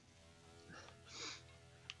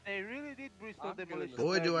 They really did Bristol I'm doing Demolition. this.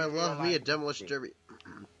 Boy, do I Derby love me a real-life. demolition derby.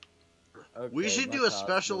 We Okay, should my do a car's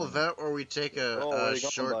special doing- event where we take Oh, where a you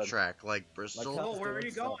going, short bud? track like Bristol, car- Oh, where are you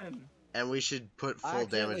Stop. going? and we should put I full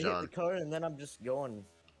accidentally damage hit on. the car and then I'm just going.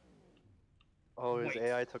 Oh, his Wait.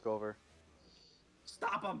 AI took over.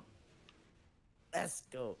 Stop him. Let's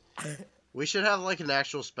go. We should have like an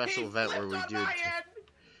actual special He event where flipped we on do. my end.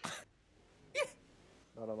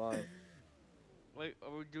 Not on mine. Wait,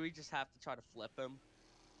 or do we just have to try to flip him?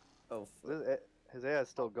 Oh, His AI is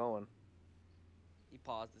still going. He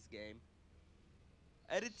paused this game.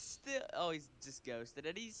 And it's still. Oh, he's just ghosted,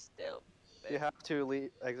 and he's still. You have to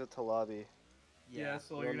exit to lobby. Yeah,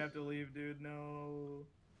 so you're Well- gonna have to leave, dude. No.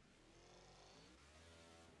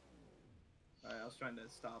 Alright, I was trying to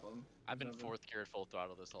stop him. I've been There's nothing. fourth gear at full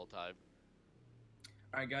throttle this whole time.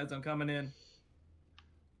 Alright, guys, I'm coming in.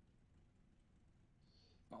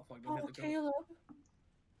 Oh, fuck, don't hit the Caleb.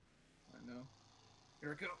 I know.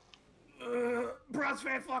 Here it go. Bronze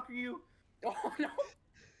fan, fuck you. Oh no!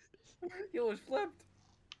 He was flipped.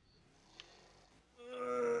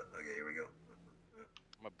 Okay, here we go.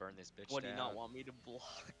 I'm gonna burn this bitch What do down. you not want me to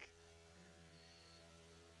block?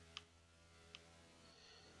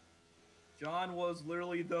 John was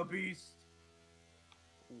literally the beast.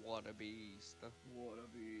 What a beast. What a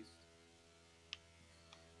beast.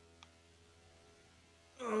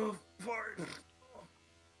 Oh, fart.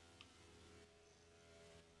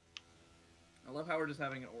 I love how we're just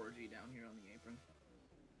having an orgy down here on the apron.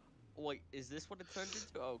 Wait, is this what it turned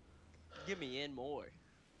into? Oh, give me in more.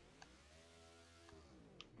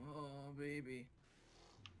 Oh, baby.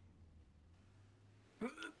 I'm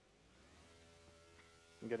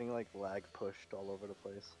getting like lag pushed all over the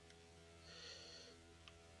place.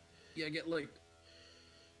 Yeah, get licked.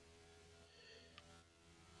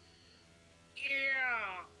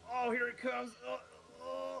 Yeah! Oh, here it comes.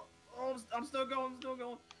 I'm still going,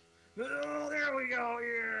 Oh, there we go,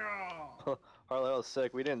 yeah! Harley, that was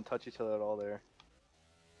sick. We didn't touch each other at all there.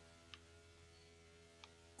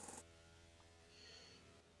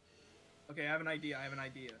 Okay, I have an idea.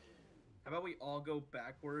 How about we all go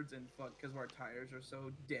backwards and fuck, because our tires are so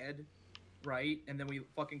dead, right? And then we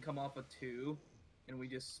fucking come off a 2, and we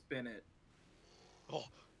just spin it. Oh.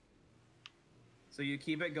 So you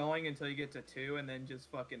keep it going until you get to 2, and then just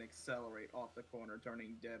fucking accelerate off the corner,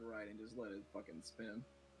 turning dead right, and just let it fucking spin.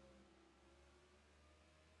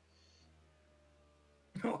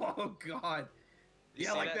 Oh, God. You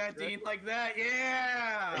Yeah, see like that, Drew? Dean, like that,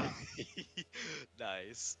 yeah!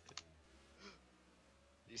 Nice.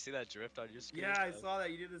 You see that drift on your screen? Yeah, I saw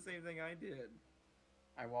that. You did the same thing I did.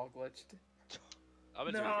 I wall glitched. I'm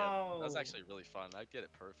gonna do it again. That was No. actually really fun. I get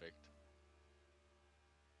it perfect.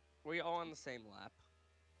 Were you all on the same lap?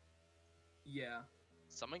 Yeah.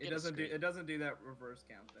 Someone It get a doesn't do screen. it doesn't do that reverse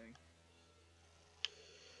count thing.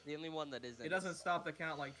 The only one that isn't. It doesn't stop the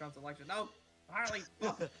count like Trump's election. No, Harley,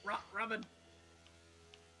 Robin.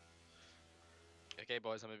 Okay,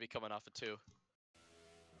 boys, I'm gonna be coming off a 2.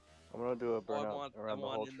 I'm gonna do a Oh, burnout around the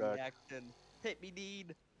whole in track. the action. Hit me,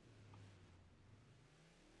 Dean.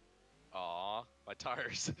 Aw, my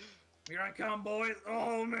tires. Here I come, boys.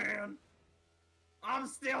 Oh man, I'm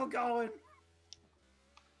still going.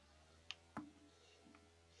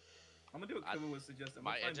 I'm gonna do what Kuma was suggesting.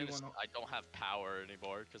 My I'm gonna try and engine do is. one. I don't have power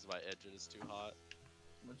anymore because my engine is too hot.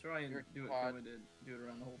 I'm gonna try and do what Kuma did. Do it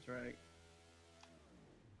around the whole track.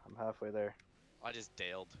 I'm halfway there. I just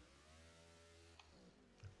daled.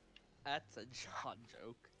 That's a John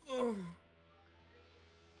joke. Oh.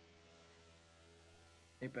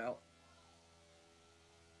 Hey, pal.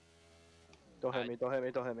 Don't hit me, don't hit me,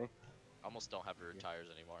 don't hit me. I almost don't have rear tires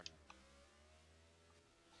anymore.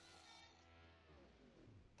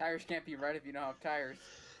 Tires can't be red if you don't have tires.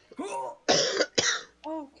 Oh,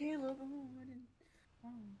 Caleb. Oh, I didn't. Oh.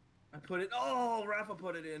 I put it. Oh, Rafa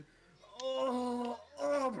put it in. Oh,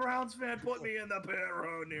 Browns fan put me in the pit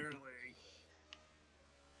road nearly.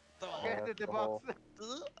 Get in the box.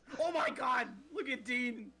 Oh my God! Look at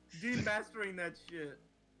Dean. Dean mastering that shit.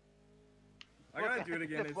 I gotta do it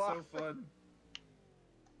again. It's so fun.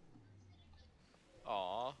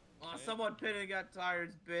 Aw. Oh, someone pitted and got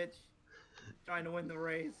tires, bitch. Trying to win the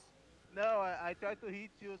race. No, I tried to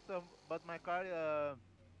hit you some, but my car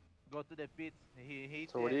go to the pits. He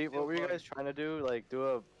hit. So what were you guys trying to do? Like do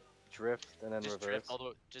a drift and then Just reverse? drift all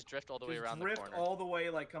the way Just around the drift corner. all the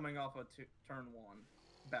way, like coming off of turn 1,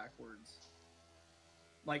 backwards.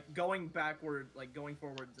 Like going backward, like going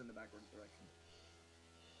forwards in the backwards direction.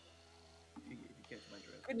 If you catch my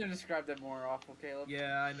drift. Couldn't have described that more awful, Caleb.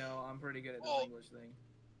 Yeah, I know. I'm pretty good at this English thing.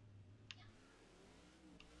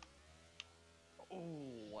 Oh,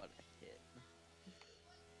 what a hit.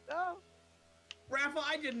 No. Rafa,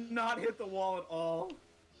 I did not hit the wall at all.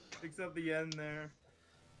 Except the end there.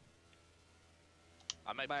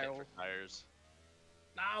 I might pit for tires.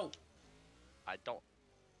 No! I don't.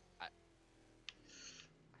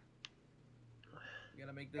 You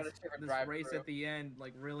gotta make this race at the end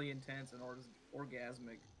like really intense and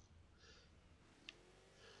orgasmic.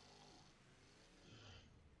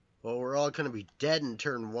 Well, we're all gonna be dead in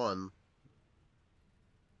turn 1.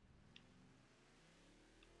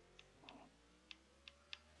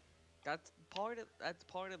 That's part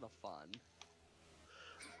of the fun.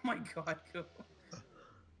 Oh my God, go.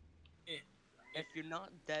 If you're not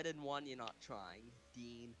dead in one, you're not trying,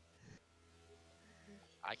 Dean.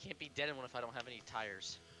 I can't be dead in one if I don't have any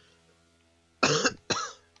tires.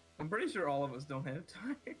 I'm pretty sure all of us don't have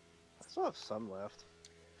tires. I still have some left.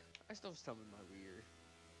 I still have some in my rear.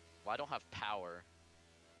 Well, I don't have power.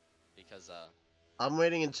 Because, I'm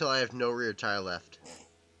waiting until I have no rear tire left.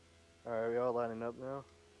 Alright, we all lining up now?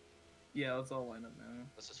 Yeah, let's all line up now.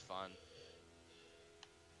 this is fun.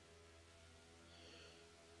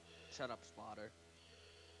 Shut up, spotter.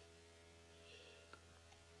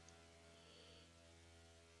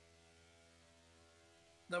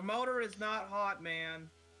 The motor is not hot, man.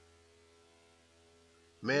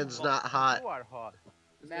 Man's not hot. You are hot.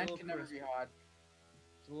 It's Man a little can never crispy. be hot.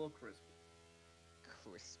 It's a little crispy.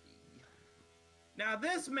 Crispy. Now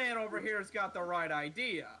this man over here's got the right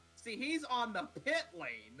idea. See, he's on the pit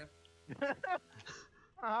lane,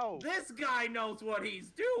 Ow! This guy knows what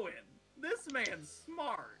he's doing. This man's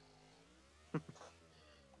smart.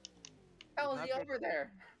 Hell is Not he that- over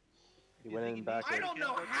there? He You went think in he back. needs I in. don't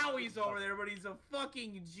know But- how he's over there, but he's a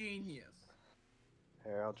fucking genius.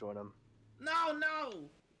 Here, I'll join him. No.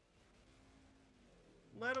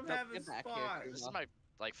 Let him Nope, have his get back here, spot. Kuma. This is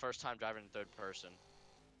my first time driving in third person.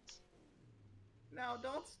 Now,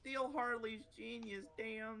 don't steal Harley's genius,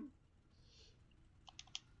 damn.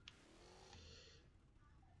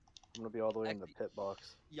 I'm gonna be all the way in the Actually- pit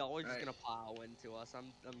box. Y'all are just Alright. gonna plow into us.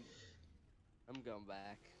 I'm going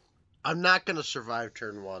back. I'm not gonna survive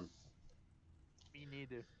turn 1. Me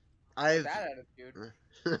neither. I've. That attitude.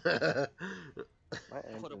 My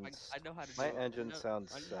Hold up, engine's. I know how to My do it. engine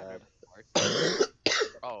sounds I know how to sad. park.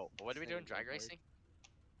 Oh, what are we Same doing? Drag board. racing?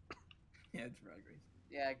 Yeah, drag race.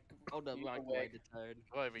 Yeah. Hold up, Either wrong way. way to turn.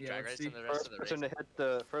 What are we Yeah, drag let's racing see. the rest First of the person race? to hit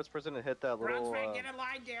the first person to hit that little. Brunswick, get in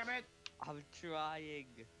line, damn it. I'm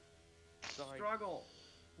trying. Sorry. Struggle.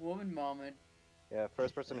 Woman moment. Yeah,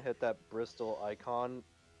 first person to hit that Bristol icon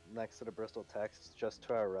next to the Bristol text, just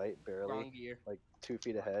to our right, barely, Wrong gear. like 2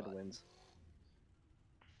 feet ahead, button. wins.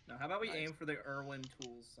 Now, how about we Nice. aim for the Irwin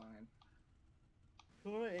Tools sign?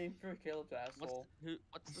 Who would aim for Caleb's asshole?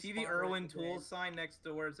 What's the See the spot where Irwin it's the name? Tools sign next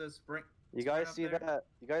to where it says Spring? You Spring guys up see there? that?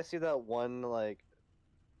 You guys see that one like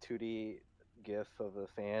 2D GIF of a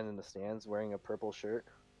fan in the stands wearing a purple shirt?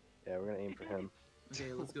 Yeah, we're gonna aim for him.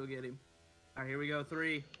 Okay, let's go get him. Alright, here we go.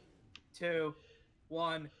 3, 2,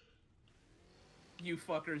 1. You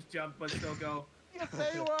fuckers jump, but still go. You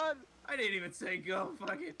say one! I didn't even say go.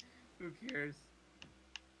 Fuck it. Who cares?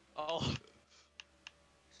 Oh,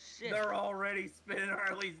 Shit. They're already spinning.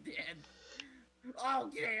 Harley's dead.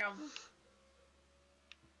 Oh, damn.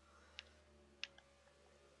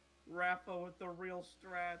 Rafa with the real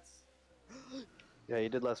strats. Yeah, you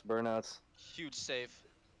did less burnouts. huge save.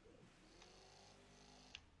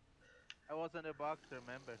 I was in a box,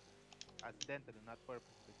 remember? Accidentally, not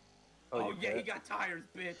purposely. Oh, you yeah, he quit? got tires,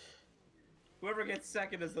 bitch. Whoever gets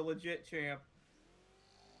second is the legit champ.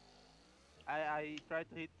 I tried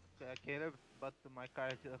to hit Caleb, but my car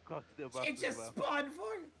crossed the box It as just well. spun for.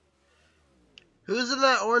 Who's in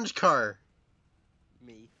that orange car?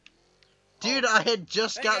 Me. Dude, I had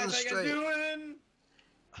just Hey gotten guys, how you guys straight. doing?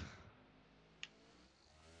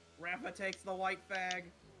 Rafa takes the white fag.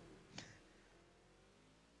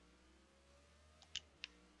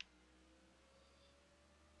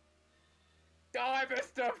 Oh, I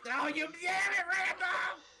missed him! Now you damn it, Rafa!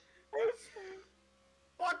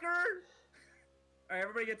 Fucker! Alright,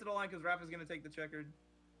 everybody get to the line because Rafa's gonna take the checkered.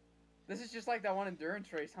 This is just like that one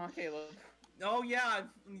endurance race, huh, Caleb? Oh yeah,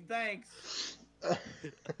 thanks.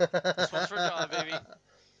 This one's for John, baby.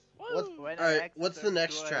 What- When I Alright, what's the accidentally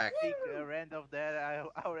next do a track? peak, end of that, I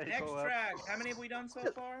already Next go up. track. How many have we done so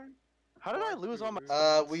far? How did I lose all my?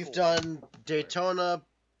 We've Cool. done Daytona,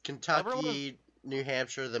 Kentucky, New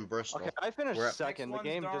Hampshire, then Bristol. Okay, I finished We're up- second. The Next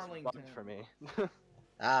game one's just bugged Darlington. for me.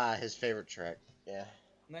 Ah, his favorite track. Yeah.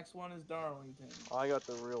 Next one is Darlington. I got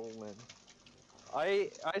the real win.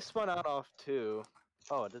 I spun out off 2.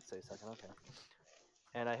 Oh, it did say second. Okay.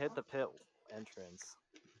 And I hit the pit entrance.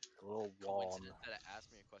 The little wall. on Coincidence that it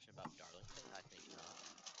asked me a question about Darlington? I think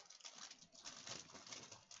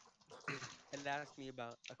not. And that asked me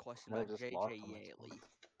about a question And I about just lost JJ on my Yaley.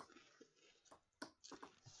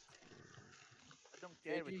 I don't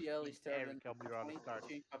care which JJ Yeley started Eric the helped me around the start.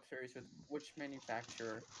 2013 Cup Series with which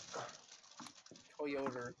manufacturer?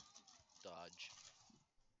 Toyota. Dodge.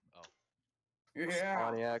 Yeah.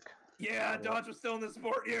 Pontiac. Yeah, Dodge was still in the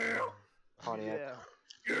sport. Yeah. Pontiac.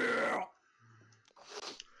 Yeah. Yeah.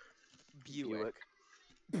 Buick.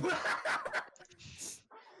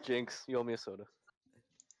 Jinx, you owe me a soda.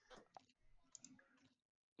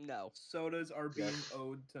 No. Sodas are being Yes.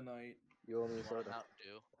 owed tonight. You owe me a soda. Mountain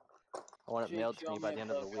Dew. I want it Jake, mailed to you me owe by me the a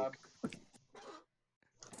end of the blowjob. week.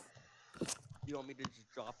 You want me to just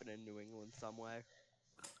drop it in New England somewhere?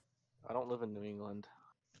 I don't live in New England.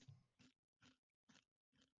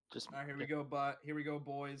 Just All right, here we go, here we go,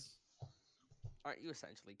 boys. Aren't you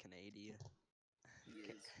essentially Canadian?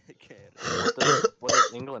 Yes. Canada. what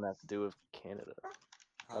does England have to do with Canada?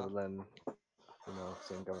 Huh? Other than,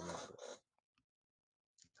 same government.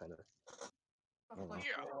 Kind of.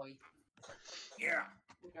 Yeah.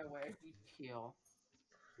 Look at where he kill.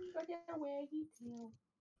 Look at where he kill.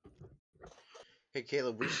 Hey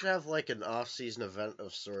Caleb, we should have like an off-season event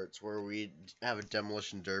of sorts where we have a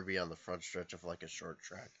demolition derby on the front stretch of like a short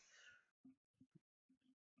track.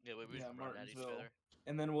 Yeah, we Yeah, just run at each Martinsville. other.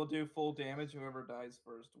 And then we'll do full damage. Whoever dies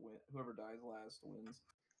first win. Whoever dies last wins.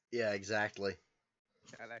 Yeah, exactly.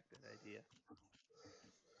 I like that idea.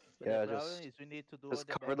 But Yeah, the problem just is we need to do just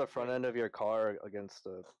the cover the front backstreet. end of your car against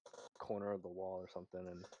the corner of the wall or something,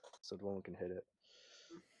 and so no one can hit it.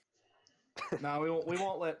 No, we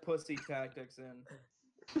won't let pussy tactics in.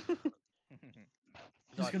 No,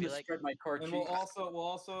 I Just gonna feel like spread my car And cheeks. we'll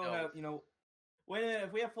also No. have, wait a minute,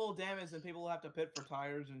 if we have full damage, then people will have to pit for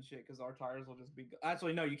tires and shit, because our tires will just be.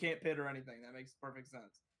 Actually, no, you can't pit or anything. That makes perfect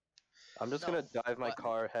sense. I'm just No, gonna dive my what-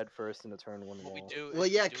 car head first into turn one what we wall. do is Well, we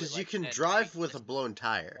yeah, do it because you like can and drive we, with a blown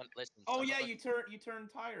tire. listen, Oh some yeah, of us, you turn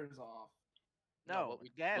tires off. no, No, what we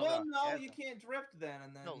gas what we- Well, off, no, gas you off. can't drift then,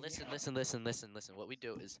 and then. no, listen, yeah. listen. What we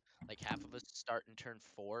do is like half of us start in turn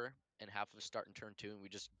 4 and half of us start in turn 2, and we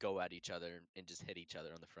just go at each other and just hit each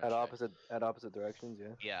other on the front stretch. At opposite directions,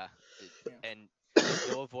 yeah. Yeah, Yeah. and there's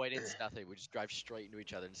no avoidance, nothing. We just drive straight into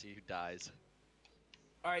each other and see who dies.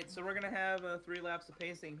 All right, so we're gonna have 3 laps of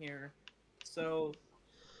pacing here. So,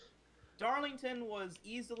 Darlington was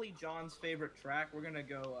easily John's favorite track. We're gonna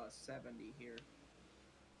go 70 here.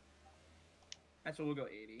 Actually, we'll go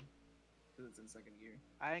 80 because it's in second gear.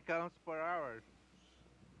 I counts per hour.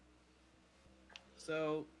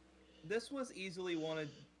 So, this was easily one of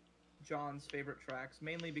John's favorite tracks,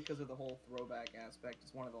 mainly because of the whole throwback aspect.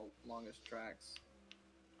 It's one of the longest tracks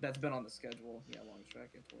that's been on the schedule. Yeah, longest track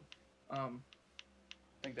in tour. I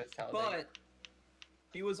think that's how But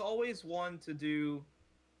he was always one to do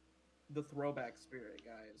the throwback spirit,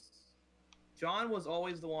 guys. John was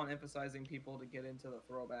always the one emphasizing people to get into the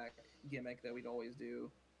throwback gimmick that we'd always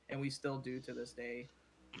do, and we still do to this day.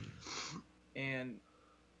 And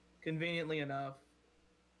conveniently enough,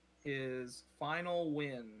 his final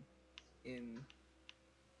win in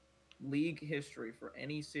league history for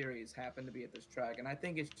any series happened to be at this track, and I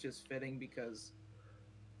think it's just fitting because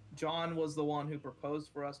John was the one who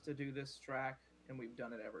proposed for us to do this track, and we've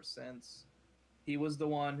done it ever since. He was the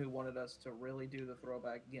one who wanted us to really do the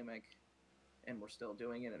throwback gimmick, and we're still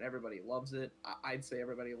doing it, and everybody loves it. I'd say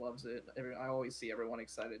everybody loves it. I always see everyone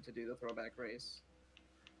excited to do the throwback race.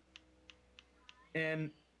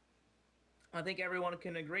 And I think everyone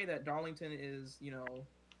can agree that Darlington is,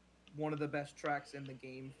 one of the best tracks in the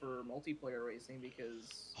game for multiplayer racing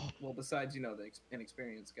because, well, besides, the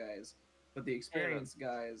inexperienced guys, but the experienced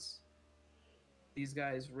guys, these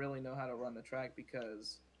guys really know how to run the track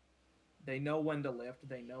because they know when to lift,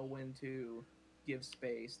 they know when to give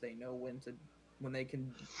space, they know when they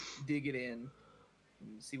can dig it in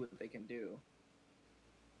and see what they can do.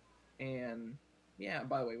 And yeah,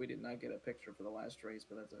 by the way, we did not get a picture for the last race,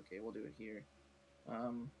 but that's okay. We'll do it here.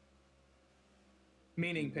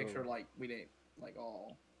 Meaning No. picture like we didn't like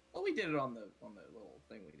all. Well, we did it on the little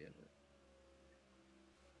thing we did.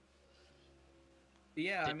 But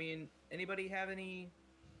yeah, I mean, anybody have any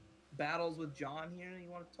battles with John here you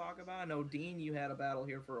want to talk about? I know Dean, you had a battle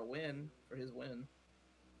here for his win.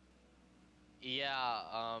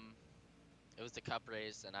 Yeah, it was the cup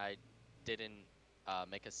race, and I didn't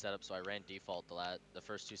make a setup, so I ran default the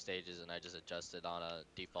first 2 stages, and I just adjusted on a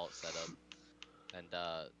default setup, and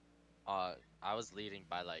I was leading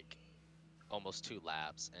by like almost 2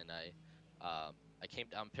 laps, and I came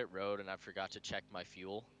down pit road and I forgot to check my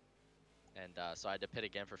fuel, and so I had to pit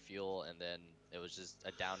again for fuel, and then it was just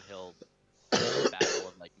a downhill battle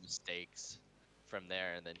of like mistakes from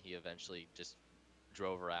there, and then he eventually just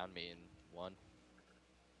drove around me and won.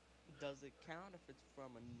 Does it count if it's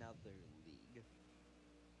from another league?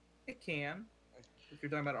 It can, if you're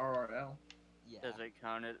talking about RRL. Yeah. Does it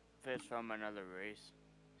count if it's from another race?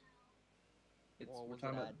 Or We're was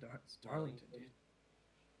talking it about at Darlington, dude.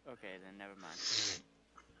 Okay, then never mind.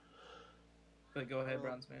 But go ahead,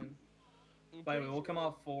 Well, Bronzeman. I'm By the way, pretty we'll come sure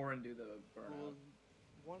off 4 and do the it burnout. was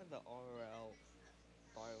one of the RL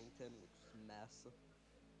Darlington, which was a mess.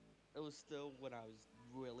 It was still when I was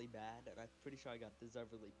really bad, and I'm pretty sure I got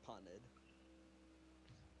deservedly punted.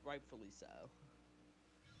 Rightfully so,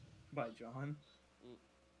 By John.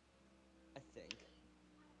 I think.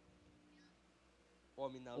 Well,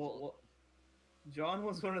 I mean, that was Well, John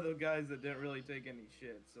was one of the guys that didn't really take any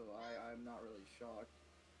shit, so I'm not really shocked.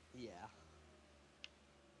 yeah.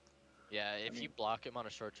 Yeah, if mean- you block him on a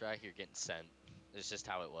short track, you're getting sent. It's just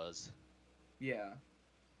how it was. Yeah.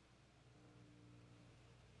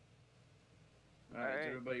 Alright, is Alright.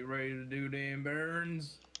 everybody ready to do Dan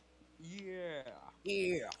Burns? Yeah.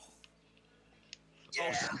 Yeah.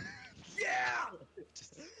 Yeah! Yeah!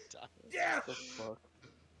 Just die. Yeah! What the fuck?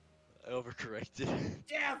 I overcorrected.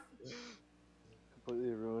 Yeah!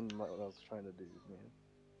 Completely ruined what I was trying to do, man.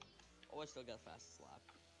 Oh, I still got fastest lap.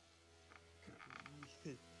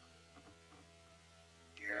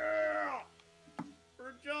 Yeah!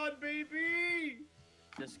 For John, baby!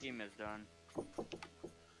 This game is done.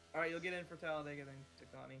 Alright, you'll get in for Talladega then,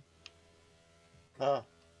 Takani. Huh.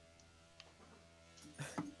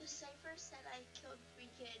 Cypher said I killed 3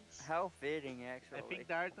 kids. How fitting, actually. I think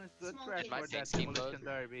Darton's good Small track kids. My for thing that scheme load. Demolition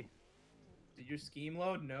Derby. Did your scheme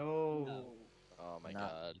load? No. No. Oh my Not-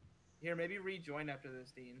 god. Here, maybe rejoin after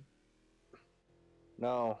this, Dean.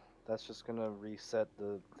 No, that's just gonna reset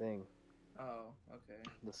the thing. Oh, okay.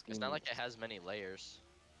 The scheme. It's not like it has many layers.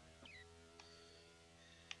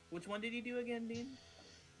 Which one did he do again, Dean?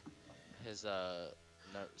 His no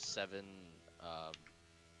 7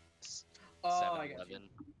 Oh, 7 I got you. 11.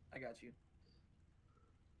 I got you.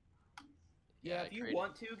 Yeah, Yeah, I if you created-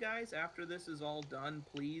 want to, guys, after this is all done,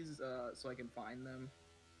 please, so I can find them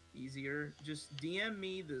easier, just DM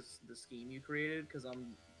me the scheme you created, because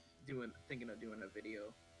I'm thinking of doing a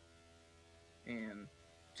video, and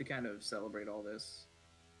to kind of celebrate all this.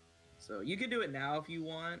 So you can do it now if you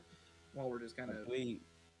want, while we're just kind of...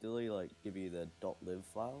 Do we like give you the .live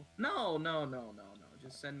file? No.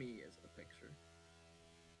 Just send me as a picture.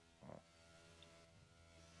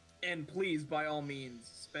 And please, by all means,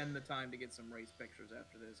 spend the time to get some race pictures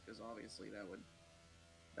after this, because obviously that would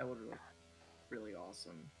look really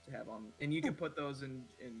awesome to have on. And you can put those in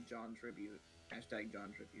John Tribute, hashtag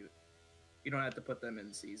John Tribute. You don't have to put them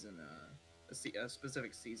in season, a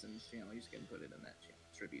specific season's channel. You just can put it in that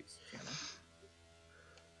Tributes channel.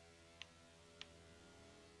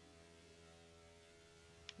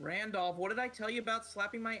 Randolph, what did I tell you about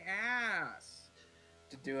slapping my ass?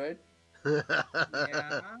 To do it.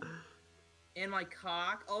 Yeah. And my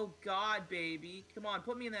cock. Oh God, baby, come on,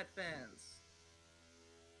 put me in that fence.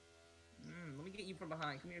 Let me get you from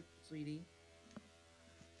behind. Come here, sweetie.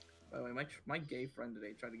 By the way, my gay friend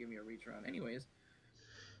today tried to give me a reach around. Anyways.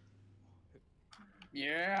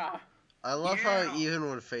 Yeah. I love how even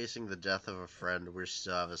when facing the death of a friend, we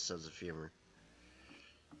still have a sense of humor.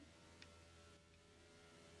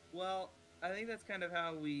 Well, I think that's kind of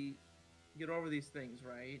how we get over these things,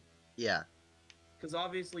 right? Yeah. Because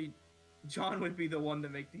obviously, John would be the one to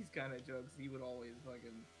make these kind of jokes. He would always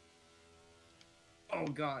fucking... Oh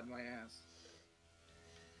God, my ass.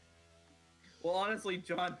 Well, honestly,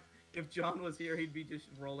 John, if John was here, he'd be just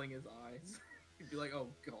rolling his eyes. He'd be like, oh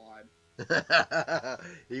God.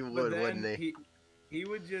 He would, wouldn't he?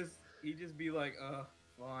 He'd just be like,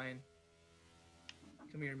 fine.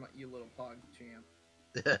 Come here, you little pog champ.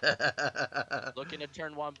 Looking at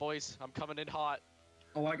turn 1, boys. I'm coming in hot.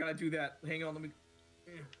 Oh, I gotta do that. Hang on, let me...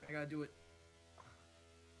 I gotta do it.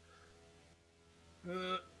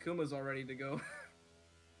 Kuma's all ready to go.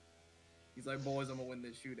 He's like, boys, I'm gonna win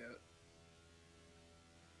this shootout.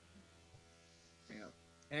 Yeah.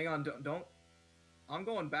 Hang on, don't... I'm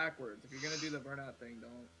going backwards. If you're gonna do the burnout thing,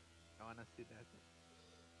 don't... I wanna see that.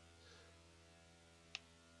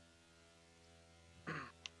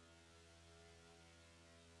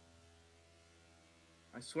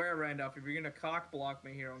 I swear, Randolph, if you're gonna cock block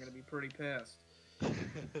me here, I'm gonna be pretty pissed. Now,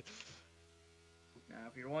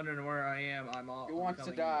 if you're wondering where I am, I'm off. He wants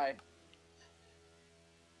to die.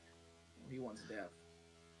 He wants death.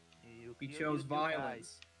 You He kill, chose you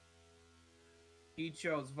violence. He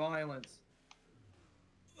chose violence.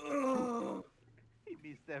 Ugh. He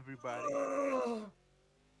missed everybody. Ugh.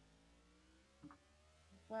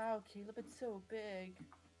 Wow, Caleb, it's so big.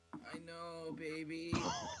 I know, baby.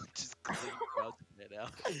 Just clean it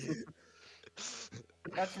out.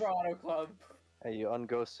 That's for Auto Club. Hey, you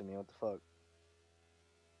unghosted me. What the fuck?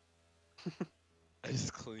 I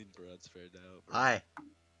just cleaned Brad's fair now. Bro. Hi.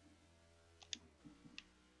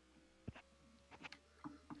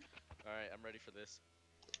 Alright, I'm ready for this.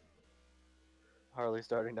 Harley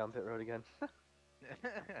starting down pit road again.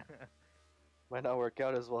 Might not work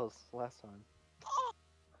out as well as last time. Oh,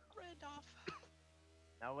 Randolph.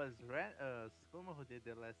 That was Skuma who did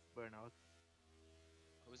the last burnout.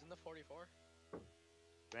 Who's in the 44?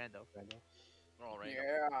 Randolph. Oh, Randolph.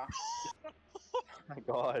 Yeah. Oh my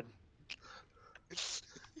God.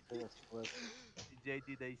 Goodness, flip. DJ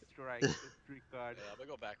did a strike, a streak card. Yeah, I'm gonna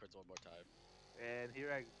go backwards one more time. And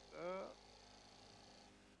here I go.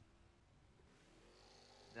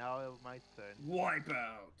 Now it's my turn. Wipe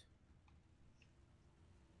out.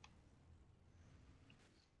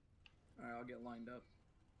 Alright, I'll get lined up.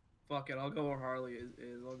 Fuck it, I'll go where Harley is.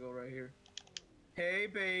 I'll go right here. Hey,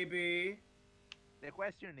 baby. The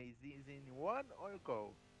question is in one or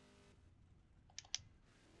go?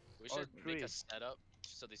 We Or should make three. a setup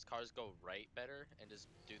so these cars go right better and just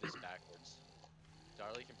do this backwards.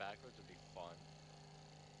 Darleek backwards would be fun.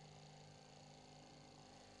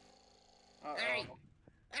 Uh-oh. Hey!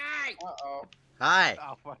 Hey! Uh-oh. Hi.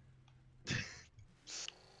 Oh, fuck.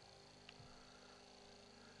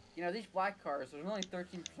 You know, these black cars, there's only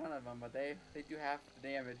 13% of them, but they do half the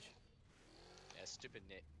damage. Yeah, stupid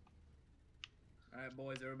Nick. Alright,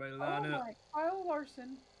 boys, everybody Oh line up. my, Kyle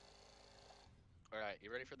Larson. All right,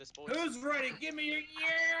 you ready for this, boys? Who's ready? Give me a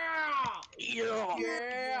yeah!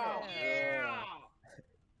 Yeah!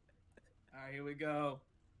 All right, here we go.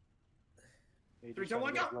 He 3, just 2, trying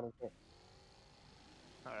 1, to go! get running quick.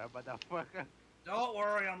 Alright, motherfucker. Don't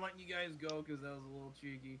worry, I'm letting you guys go because that was a little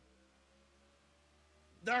cheeky.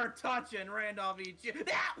 They're touching Randolph each.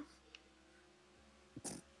 Ah!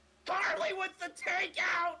 Harley with the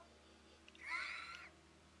takeout!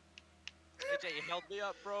 AJ, you held me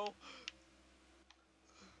up, bro.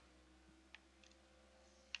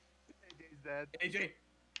 AJ's dead. AJ,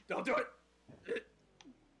 don't do it!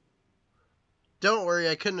 Don't worry,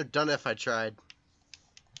 I couldn't have done it if I tried.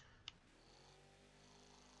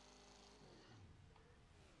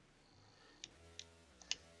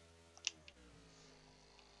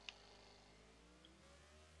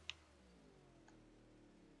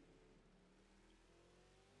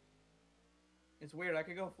 It's weird, I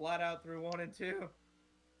could go flat out through 1 and 2.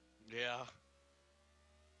 Yeah.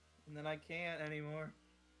 And then I can't anymore.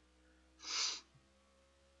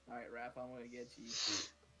 Alright, Raph, I'm gonna get you.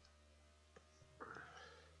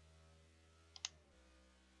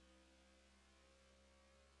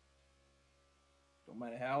 Don't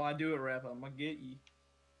matter how I do it, Raph, I'm gonna get you.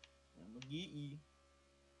 I'm gonna get you.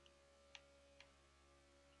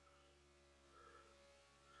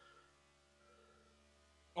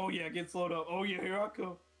 Oh yeah, get slowed up. Oh yeah, here I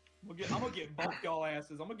come. I'm gonna get both y'all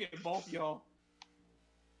asses. I'm gonna get both y'all.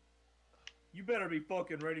 You better be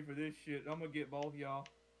fucking ready for this shit. I'm gonna get both y'all.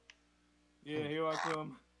 Yeah, here I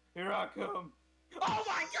come. Here I come. Oh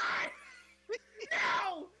my god!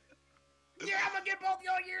 No! Yeah, I'm gonna get both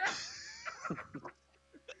y'all here.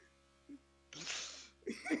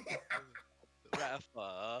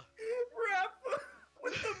 Rafa. Rafa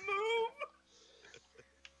with the move.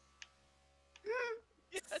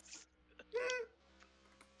 Yes.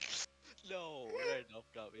 No, Randolph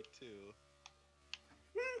got me too.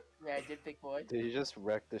 Yeah, I did pick boy. Dude, you just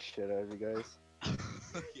wrecked the shit out of you guys.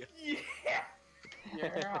 Yeah. Yeah.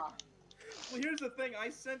 Yeah. Well, here's the thing. I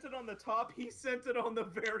sent it on the top. He sent it on the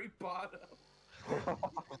very bottom.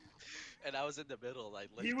 And I was in the middle, like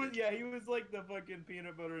He was, yeah, he was like the fucking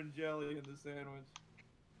peanut butter and jelly in the sandwich.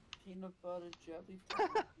 Peanut butter jelly.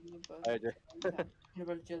 Peanut Hi, butter Jay. Peanut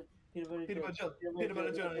butter jelly. Peanut butter Peanut butter jelly. jelly. Peanut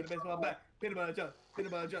butter jelly in the baseball bat. Peanut butter jelly.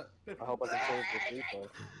 Peanut butter jelly. I hope I can save this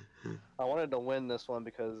replay. I wanted to win this one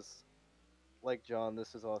because, like John,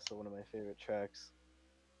 this is also one of my favorite tracks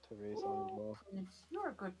to race on as well. You're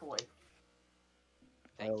a good boy.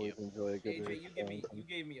 I always enjoy a good AJ, race. you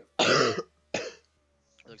gave me a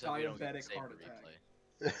Looks like we don't get to diabetic save heart the attack.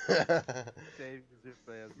 replay. Save the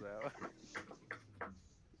replay as well.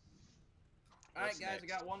 Alright, guys, I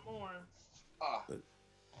got one more.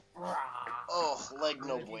 Oh, leg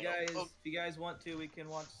no If you bueno. guys, if you guys want to, we can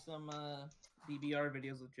watch some DBR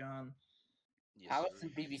videos with John. Yes, How about sir.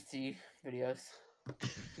 some BBC videos?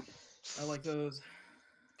 I like those.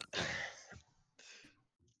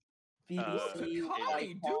 BBC.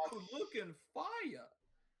 Connie, dude, looking fire.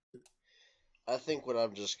 I think what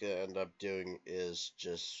I'm just gonna end up doing is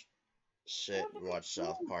just sit and watch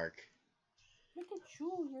South Park. Look at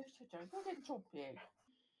you, you're such a. Look at so big.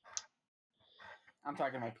 I'm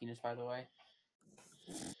talking my penis, by the way.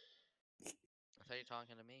 I thought you were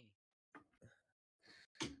talking to me.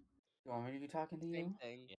 You want me to be talking to you? Same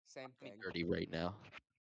thing. Same thing. Dirty right now.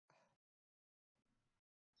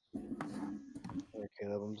 Here,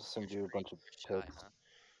 Caleb, I'm just sending you a bunch of Shy, pics. huh?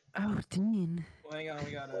 Oh, Dean. Well, hang on,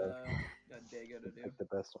 we got Dago to do. Like the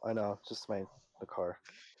best. I know, just the car.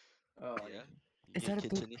 Oh, Yeah. Is that a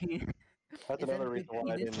big penis? That's Is that another a big reason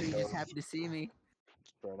why I penis, or didn't you go just happy to see me?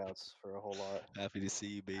 burnouts for a whole lot. Happy to see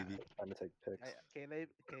you, baby. Trying to take pics.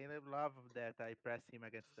 Caleb loved that I pressed him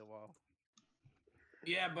against the wall.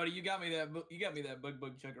 Yeah, buddy, you got me that. You got me that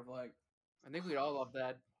bug checker flag. I think we'd all love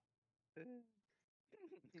that.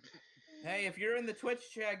 Hey, if you're in the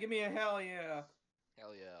Twitch chat, give me a hell yeah.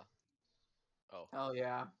 Hell yeah. Oh. Oh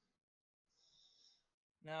yeah.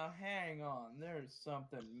 Now hang on, there's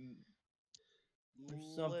something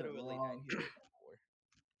Literally wrong that here.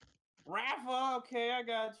 Rafa, okay, I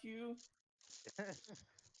got you.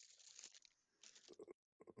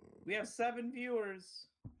 We have 7 viewers.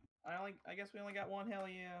 I guess we only got one hell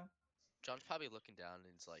yeah. John's probably looking down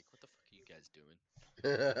and he's like, what the fuck are you guys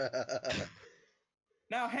doing?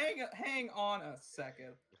 Now hang on a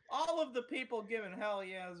second. All of the people giving hell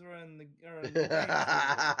yeahs are in the right field.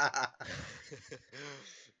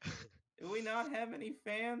 Do we not have any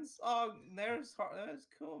fans? Oh, there's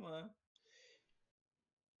Kuma.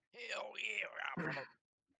 Hell yeah.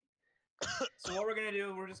 So what we're gonna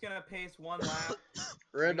do? We're just gonna pace one lap.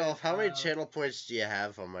 Randolph, how many channel points do you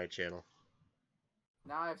have on my channel?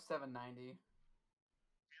 Now I have 790.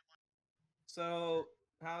 So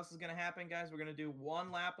how this is gonna happen, guys? We're gonna do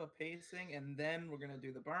one lap of pacing, and then we're gonna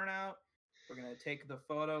do the burnout. We're gonna take the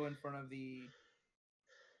photo in front of the.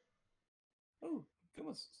 Oh, come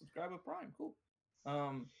on, subscribe with Prime. Cool.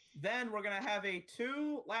 Then we're gonna have a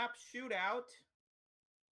 2-lap shootout.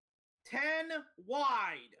 10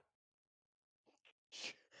 wide.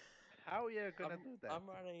 How are you gonna do that? I'm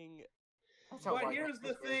running. But here's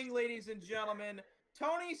the thing, ladies and gentlemen.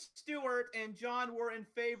 Tony Stewart and John were in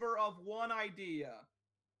favor of one idea.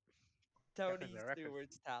 Tony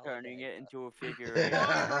Stewart's Turning it Talladega. into a figure 5 eight.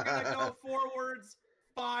 are gonna go forwards.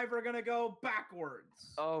 5 are gonna go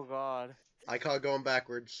backwards. Oh God. I call going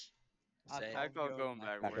backwards. Same. I call going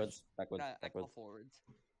backwards. I call forwards.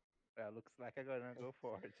 Well, looks like I'm gonna go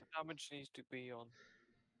forward. Damage needs to be on.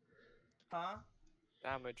 Huh?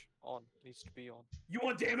 Damage on needs to be on. You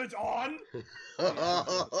want damage on?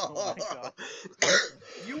 Oh my god.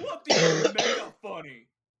 You want the mega funny?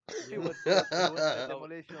 You want the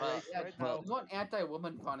demolition race Yeah, right now? you want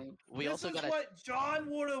anti-woman funny. We This also is gotta. what John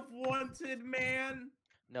would have wanted, man.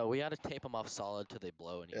 No, we gotta tape them off solid till they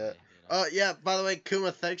blow anyway. Yeah. You know? Oh yeah. By the way,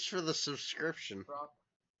 Kuma, thanks for the subscription.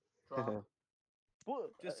 Drop.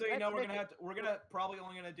 Just so you know, we're gonna probably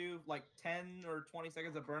only gonna do like 10 or 20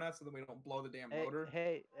 seconds of burnout so that we don't blow the damn motor.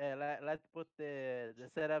 Let's put the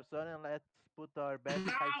setups on and let's put our best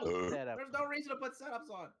high-speed setup. There's no reason to put setups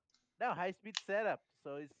on. No, high-speed setup,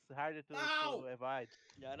 so it's harder to avoid.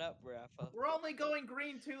 Shut up, Rafa. We're only going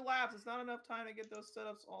green 2 laps. It's not enough time to get those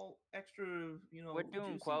setups all extra, you know. We're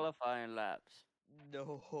doing juicy. qualifying laps.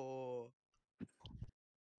 No.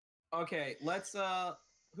 Okay, let's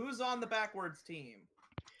who's on the backwards team?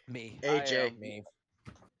 Me. AJ. Me.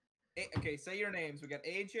 Okay, say your names. We got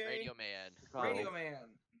AJ, Radio Man. Radio Man.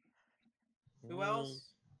 Who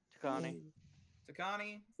else? Takani.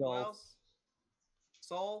 Takani. Who Soul. else?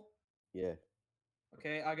 Soul. Yeah.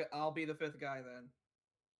 Okay, I'll be the 5th guy then.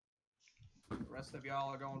 The rest of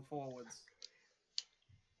y'all are going forwards.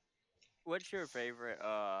 What's your favorite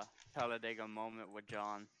Talladega moment with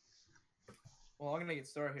John? Well, I'm gonna get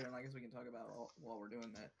started here, and I guess we can talk about it while we're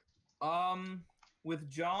doing that. With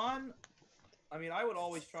John, I mean, I would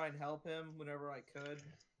always try and help him whenever I could,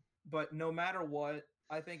 but no matter what,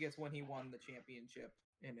 I think it's when he won the championship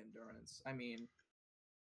in endurance. I mean,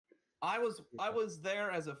 I was there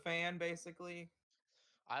as a fan, basically.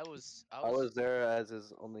 I was there as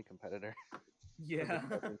his only competitor. Yeah.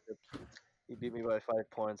 He beat me by 5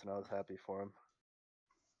 points, and I was happy for him.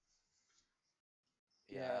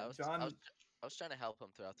 Yeah, John. I was trying to help him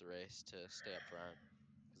throughout the race to stay up front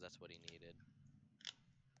because that's what he needed.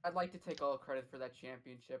 I'd like to take all credit for that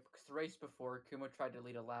championship because the race before Kuma tried to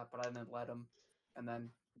lead a lap, but I didn't let him, and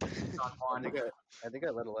then got on. I think I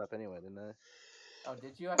led a lap anyway, didn't I? Oh,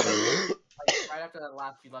 did you? I thought, like, right after that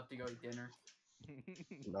lap, you left to go eat dinner.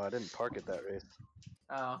 No, I didn't park at that race.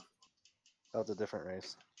 Oh, That was a different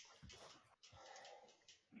race.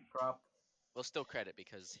 prop. Well, still credit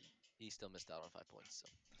because he still missed out on 5 points. So.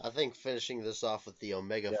 I think finishing this off with the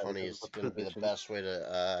Omega Funny is going to be the best way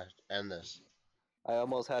to end this. I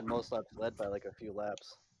almost had most laps led by like a few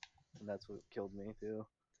laps, and that's what killed me too.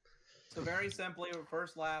 So very simply, our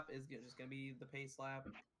first lap is just gonna be the pace lap.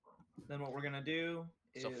 Then what we're gonna do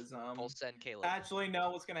is Full send Caleb. actually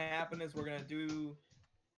no. What's gonna happen is we're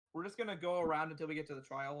just gonna go around until we get to the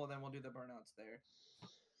trial, and then we'll do the burnouts there.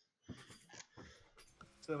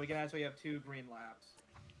 So we can actually have 2 green laps.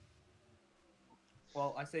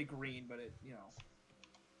 Well, I say green, but it, you know.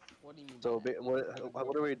 What do you mean? So by that?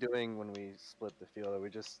 what are we doing when we split the field? Are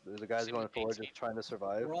we just the guys going forward just trying to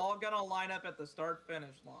survive? We're all gonna line up at the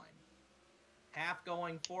start-finish line. Half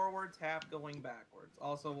going forwards, half going backwards.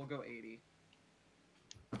 Also, we'll go 80.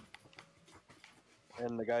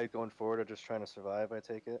 And the guys going forward are just trying to survive, I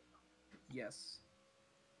take it? Yes.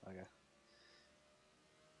 Okay.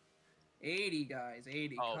 80, guys.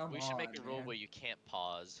 80. Oh, Come we should make a on, rule man. where you can't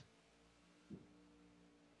pause.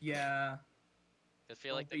 Yeah. I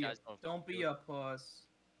feel like the guys don't be a puss.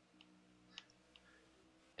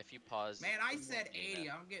 If you pause. Man, I said 80.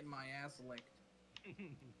 I'm getting my ass licked.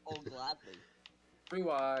 Oh, gladly. 3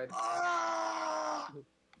 wide.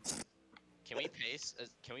 Can we pace?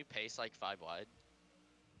 Can we pace like 5 wide?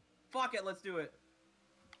 Fuck it, let's do it.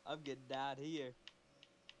 I'm getting down here.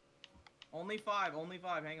 Only 5, only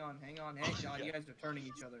 5. Hang on. Hang on, you guys are turning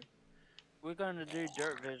each other. We're gonna do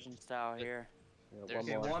dirt vision style here. Yeah,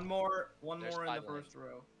 Okay, one more in the 5 first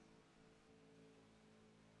row.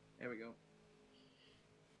 There we go.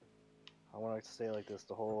 I want to stay like this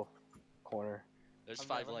the whole corner. There's I've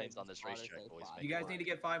 5 never lanes heard on this this racetrack, say boys. 5 You guys need to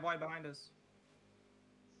get 5 wide behind us.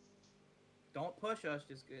 Don't push us,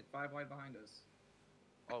 just get 5 wide behind us.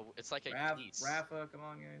 Oh, it's like a geese. Rafa, come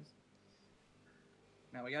on, guys.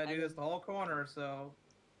 Now we gotta do And this then- the whole corner, so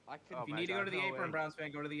I Oh if you my need to go God, to the no apron, way. Browns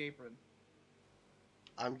fan, go to the apron.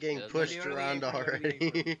 I'm getting Yeah, pushed go to the around apron, go to the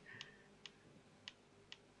already.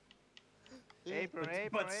 Apron, But, apron,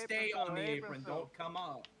 but apron, stay so, on the apron, apron, so. don't come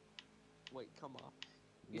up. Wait, come up.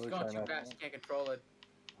 He's Really going try too not, fast. He can't control it.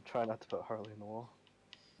 try not to put Harley in the wall.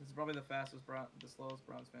 This is probably the slowest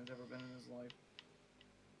Browns fan's ever been in his life.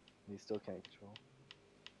 He still can't control.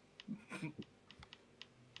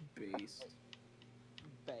 Beast.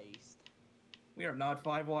 Based. We are not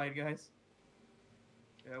 5 wide, guys.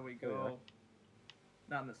 There we Oh, yeah. go.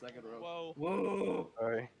 Not in the second row. Whoa. Whoa!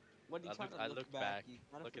 Sorry. When you try to I look looked back, back. you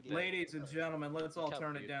kind of Look at forget. that. Ladies and gentlemen, let's all Look how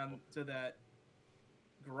turn it down beautiful. to that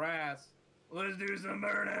grass. Let's do some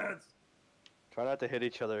burnouts. Try not to hit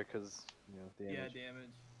each other, cause you know damage. Yeah, damage.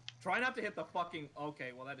 Try not to hit the fucking.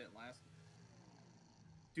 Okay, well that didn't last.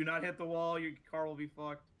 Do not hit the wall. Your car will be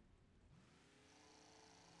fucked.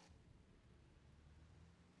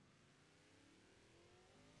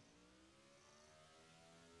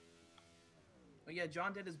 Oh yeah,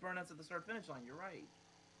 John did his burnouts at the start finish line. You're right.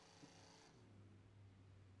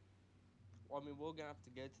 Well, I mean, we're gonna have to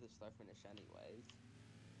go to the start finish anyways.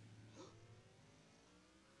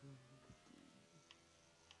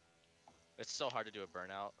 It's so hard to do a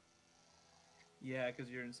burnout. Yeah,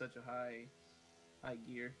 because you're in such a high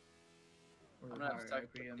gear. Or I'm gonna have higher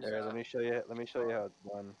to RPMs. Here, let me show you. Let me show you how it's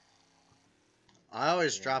done. I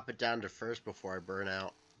always Yeah. drop it down to first before I burn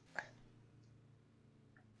out.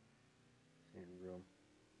 Save room.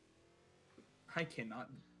 I cannot.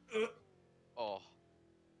 Oh.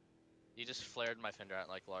 You just flared my fender out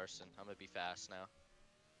like Larson. I'm gonna be fast now.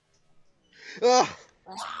 Ugh.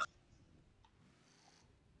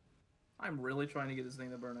 I'm really trying to get this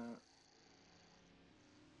thing to burn out.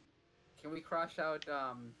 Can we crash out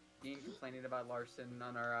Dean complaining about Larson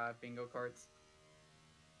on our bingo cards?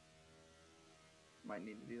 Might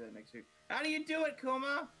need to do that next week. How do you do it,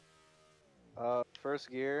 Kuma?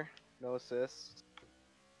 First gear, no assists.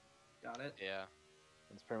 Got it. Yeah.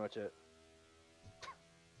 That's pretty much it.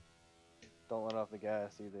 Don't let off the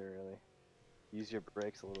gas either, really. Use your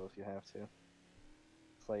brakes a little if you have to.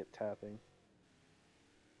 Slight tapping.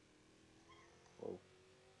 Whoa.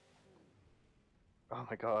 Oh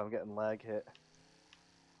my god, I'm getting lag hit.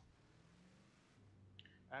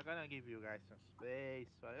 I'm gonna give you guys some space.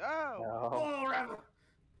 Oh! No. Oh, Rebel!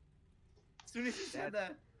 As soon as you said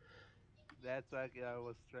that. That's why I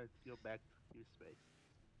was trying to go back to your space.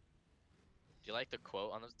 Do you like the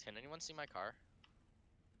quote on the? Can anyone see my car?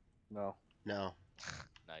 No. No.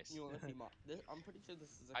 Nice. You want to see my? I'm pretty sure this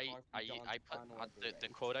is a car from John's I put final on ever the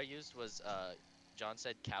race. quote I used was John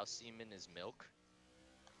said cow semen is milk.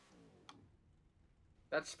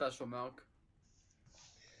 That's special milk.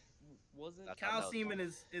 Wasn't That's Cow no. semen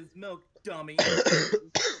is milk, dummy.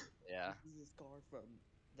 Yeah. This is his car from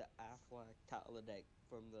the Affleck Talladega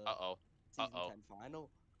from the Uh-oh. season Uh-oh. 10 final.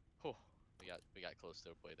 Whew. We got close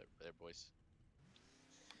there, there, boys.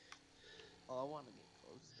 Oh, I want to get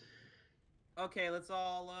closer. Okay, let's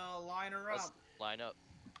all line her Let's up. line up.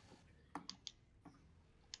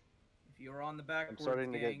 If you're on the backwards,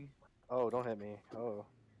 starting to get- gang. Oh, don't hit me. Oh.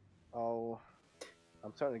 Oh.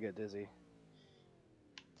 I'm starting to get dizzy.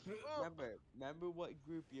 Remember what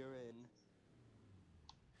group you're in.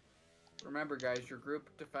 Remember, guys, your group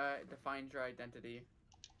defines your identity.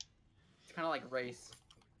 It's kind of like race.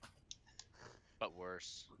 But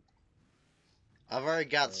worse. I've already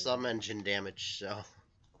got some engine damage, so.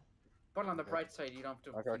 But on the bright side, you don't have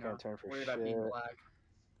to My car can't turn for worry about being shit. black.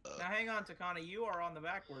 Now hang on, Takana, you are on the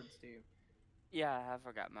backwards team. Yeah, I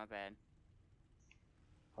forgot. My bad.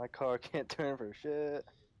 My car can't turn for shit.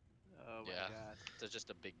 Oh my Yeah. god. It's just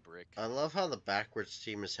a big brick. I love how the backwards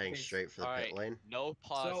team is heading Okay, straight for the pit Alright, lane. no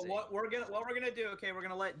pausing. So what we're gonna do? Okay, we're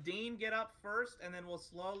gonna let Dean get up first, and then we'll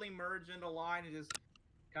slowly merge into line and just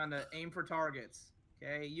kind of aim for targets.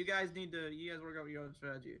 Okay, you guys work out your own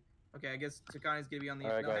strategy. Okay, I guess Takani's gonna be on the.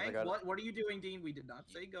 Alright, No, guys, I Hank, got it. what are you doing, Dean? We did not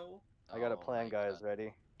say go. I got a Oh plan, my guys. God. Ready?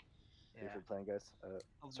 Yeah. Here's your plan, guys.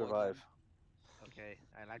 Avoid Survive. them. Okay,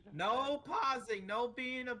 I like that. No pausing, no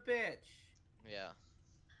being a bitch. Yeah.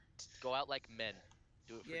 Go out like men.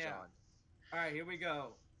 Do it for Yeah. John. All right, here we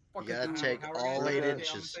go. You gotta How- take how we're all gonna do 8 it, okay,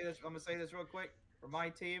 inches. I'm gonna say this real quick. For my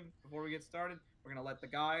team, before we get started, we're gonna let the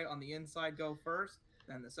guy on the inside go first,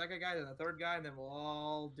 then the second guy, then the third guy, and then we'll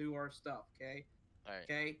all do our stuff. Okay. Alright.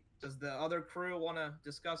 Okay. Does the other crew want to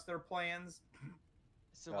discuss their plans?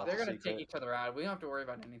 Survive. They're gonna Secret. take each other out. We don't have to worry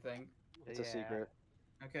about anything. It's a secret.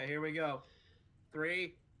 Okay, here we go.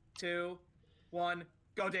 3, 2, 1,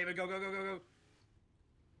 go, David! Go, go, go, go, go!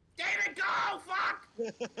 David, go!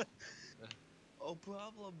 Fuck! Oh,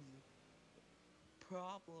 problems.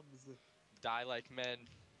 Problems. Die like men.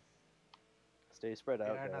 Stay spread You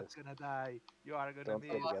out, are not guys. gonna die. You are gonna Don't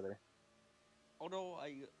stay live. together. Oh no,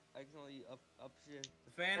 I accidentally up shit.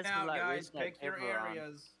 Fan This is out, like guys. racing at Pick your Tiburon.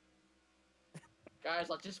 areas. Guys,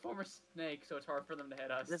 let's just form a snake so it's hard for them to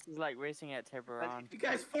hit us. This is like racing at Tiburon. You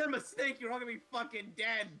guys form a snake, you're all gonna be fucking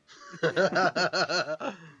dead.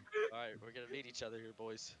 Alright, we're gonna meet each other here,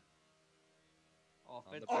 boys. Oh,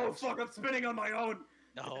 On the Oh bridge. fuck, I'm spinning on my own.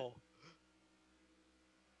 No.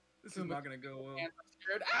 This is not gonna go well. And I'm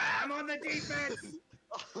scared. Ah, I'm on the defense.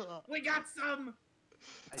 We got some. I'm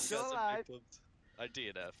Got still some alive. victims. I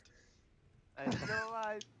DNF'd. I'm still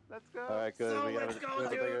alive. Let's go. All right, good. So we let's have go, a dude.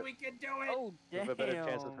 bigger, We can do it. Oh we damn! have a better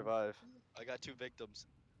chance to survive. I got 2 victims.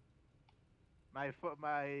 My If front we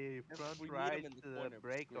meet 'em right in the corner, we're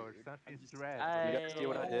brake or screwed. something's just- red. You guys see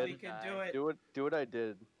what I Oh, did? we can do it. Do what I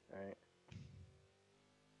did. All right.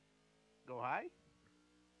 Go high.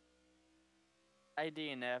 I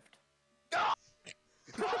DNF'd. God,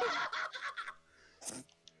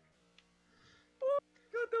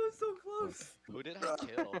 that was so close. Who did I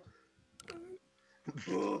kill?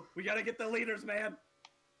 Ooh, we gotta get the leaders, man.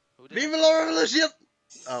 Who did Vive I la kill? revolution!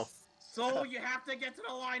 Oh. So you have to get to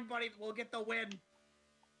the line, buddy. We'll get the win.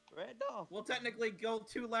 Randolph. We'll technically go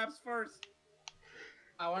 2 laps first.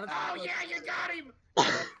 I want to. Oh yeah, you got him.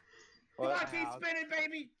 Come on, keep Out. spinning,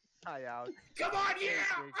 baby. High out. Come on, yeah.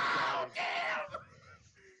 Oh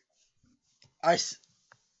damn.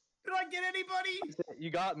 Did I get anybody?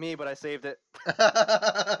 You got me, but I saved it.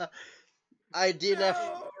 I DNF'd.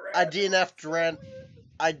 No, I DNF'd Ren.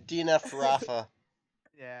 I DNF'd Rafa.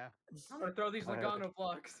 Yeah. I'm gonna throw these Alright. Logano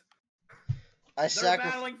blocks. I They're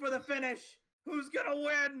sacrificed. battling for the finish. Who's gonna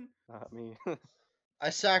win? Not me.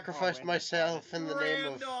 I sacrificed Randolph myself in the name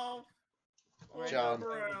of. Randolph. Oh, John. the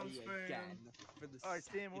Browns Me fan. again for the Our team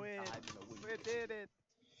second win. time in a week. We did it.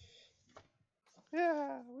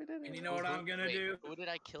 Yeah, we did it. And you know what I'm gonna Wait, do? Who did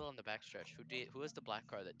I kill on the backstretch? Who was the black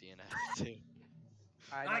car that DNF'd too?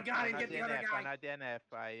 I got it, I'm get the other DNF, guy. I'm not DNF.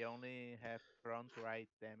 I only have front right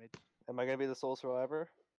damage. Am I gonna be the sole survivor?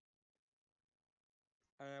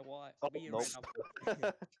 What? Oh, Me and nope.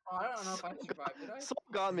 Randolph. Oh, I don't know if I survived. Did I?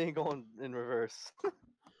 Someone got me going in reverse.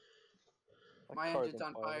 My car's engine's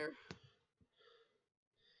on fire.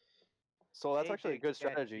 So that's AJ actually a good catch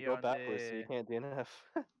strategy. me Go on backwards so you the- can't DNF.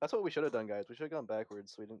 That's what we should have done, guys. We should have gone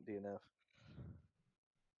backwards so we didn't DNF.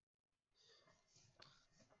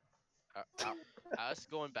 Us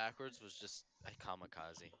going backwards was just a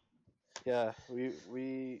kamikaze. Yeah, we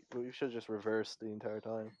should have just reversed the entire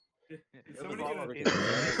time. Is It somebody was gonna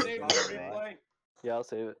all save okay. the replay? Yeah, I'll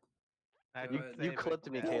save it. I You- would You save clipped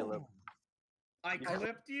it, me, yeah. Caleb. I You-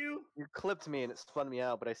 clipped you? You clipped me and it spun me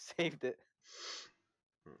out, but I saved it.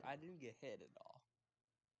 I didn't get hit at all.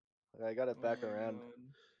 I got it back Oh my around.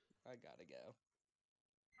 God. I gotta go.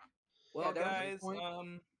 Well, that was a guys, good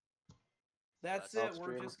point. that's That's it. We're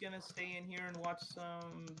off-stream. just gonna stay in here and watch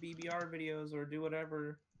some BBR videos or do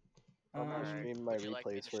whatever. I'm gonna Alright. stream my Would you like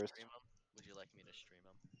me replays to first. stream 'em? Would you like me to stream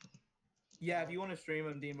them? Yeah, if you want to stream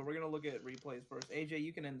them, Dean, but we're gonna look at replays first. AJ,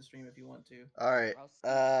 you can end the stream if you want to. All right.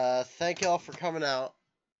 Thank y'all for coming out.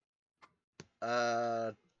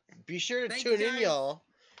 Be sure to Thank tune you, in, guys. y'all.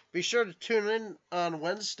 Be sure to tune in on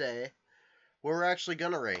Wednesday, where we're actually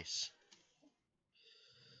gonna race.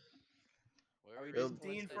 Where Are we we just racing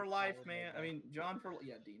Dean Wednesday? for life, man. I mean, John for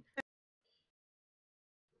Dean.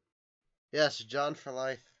 Yes, John for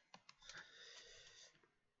life.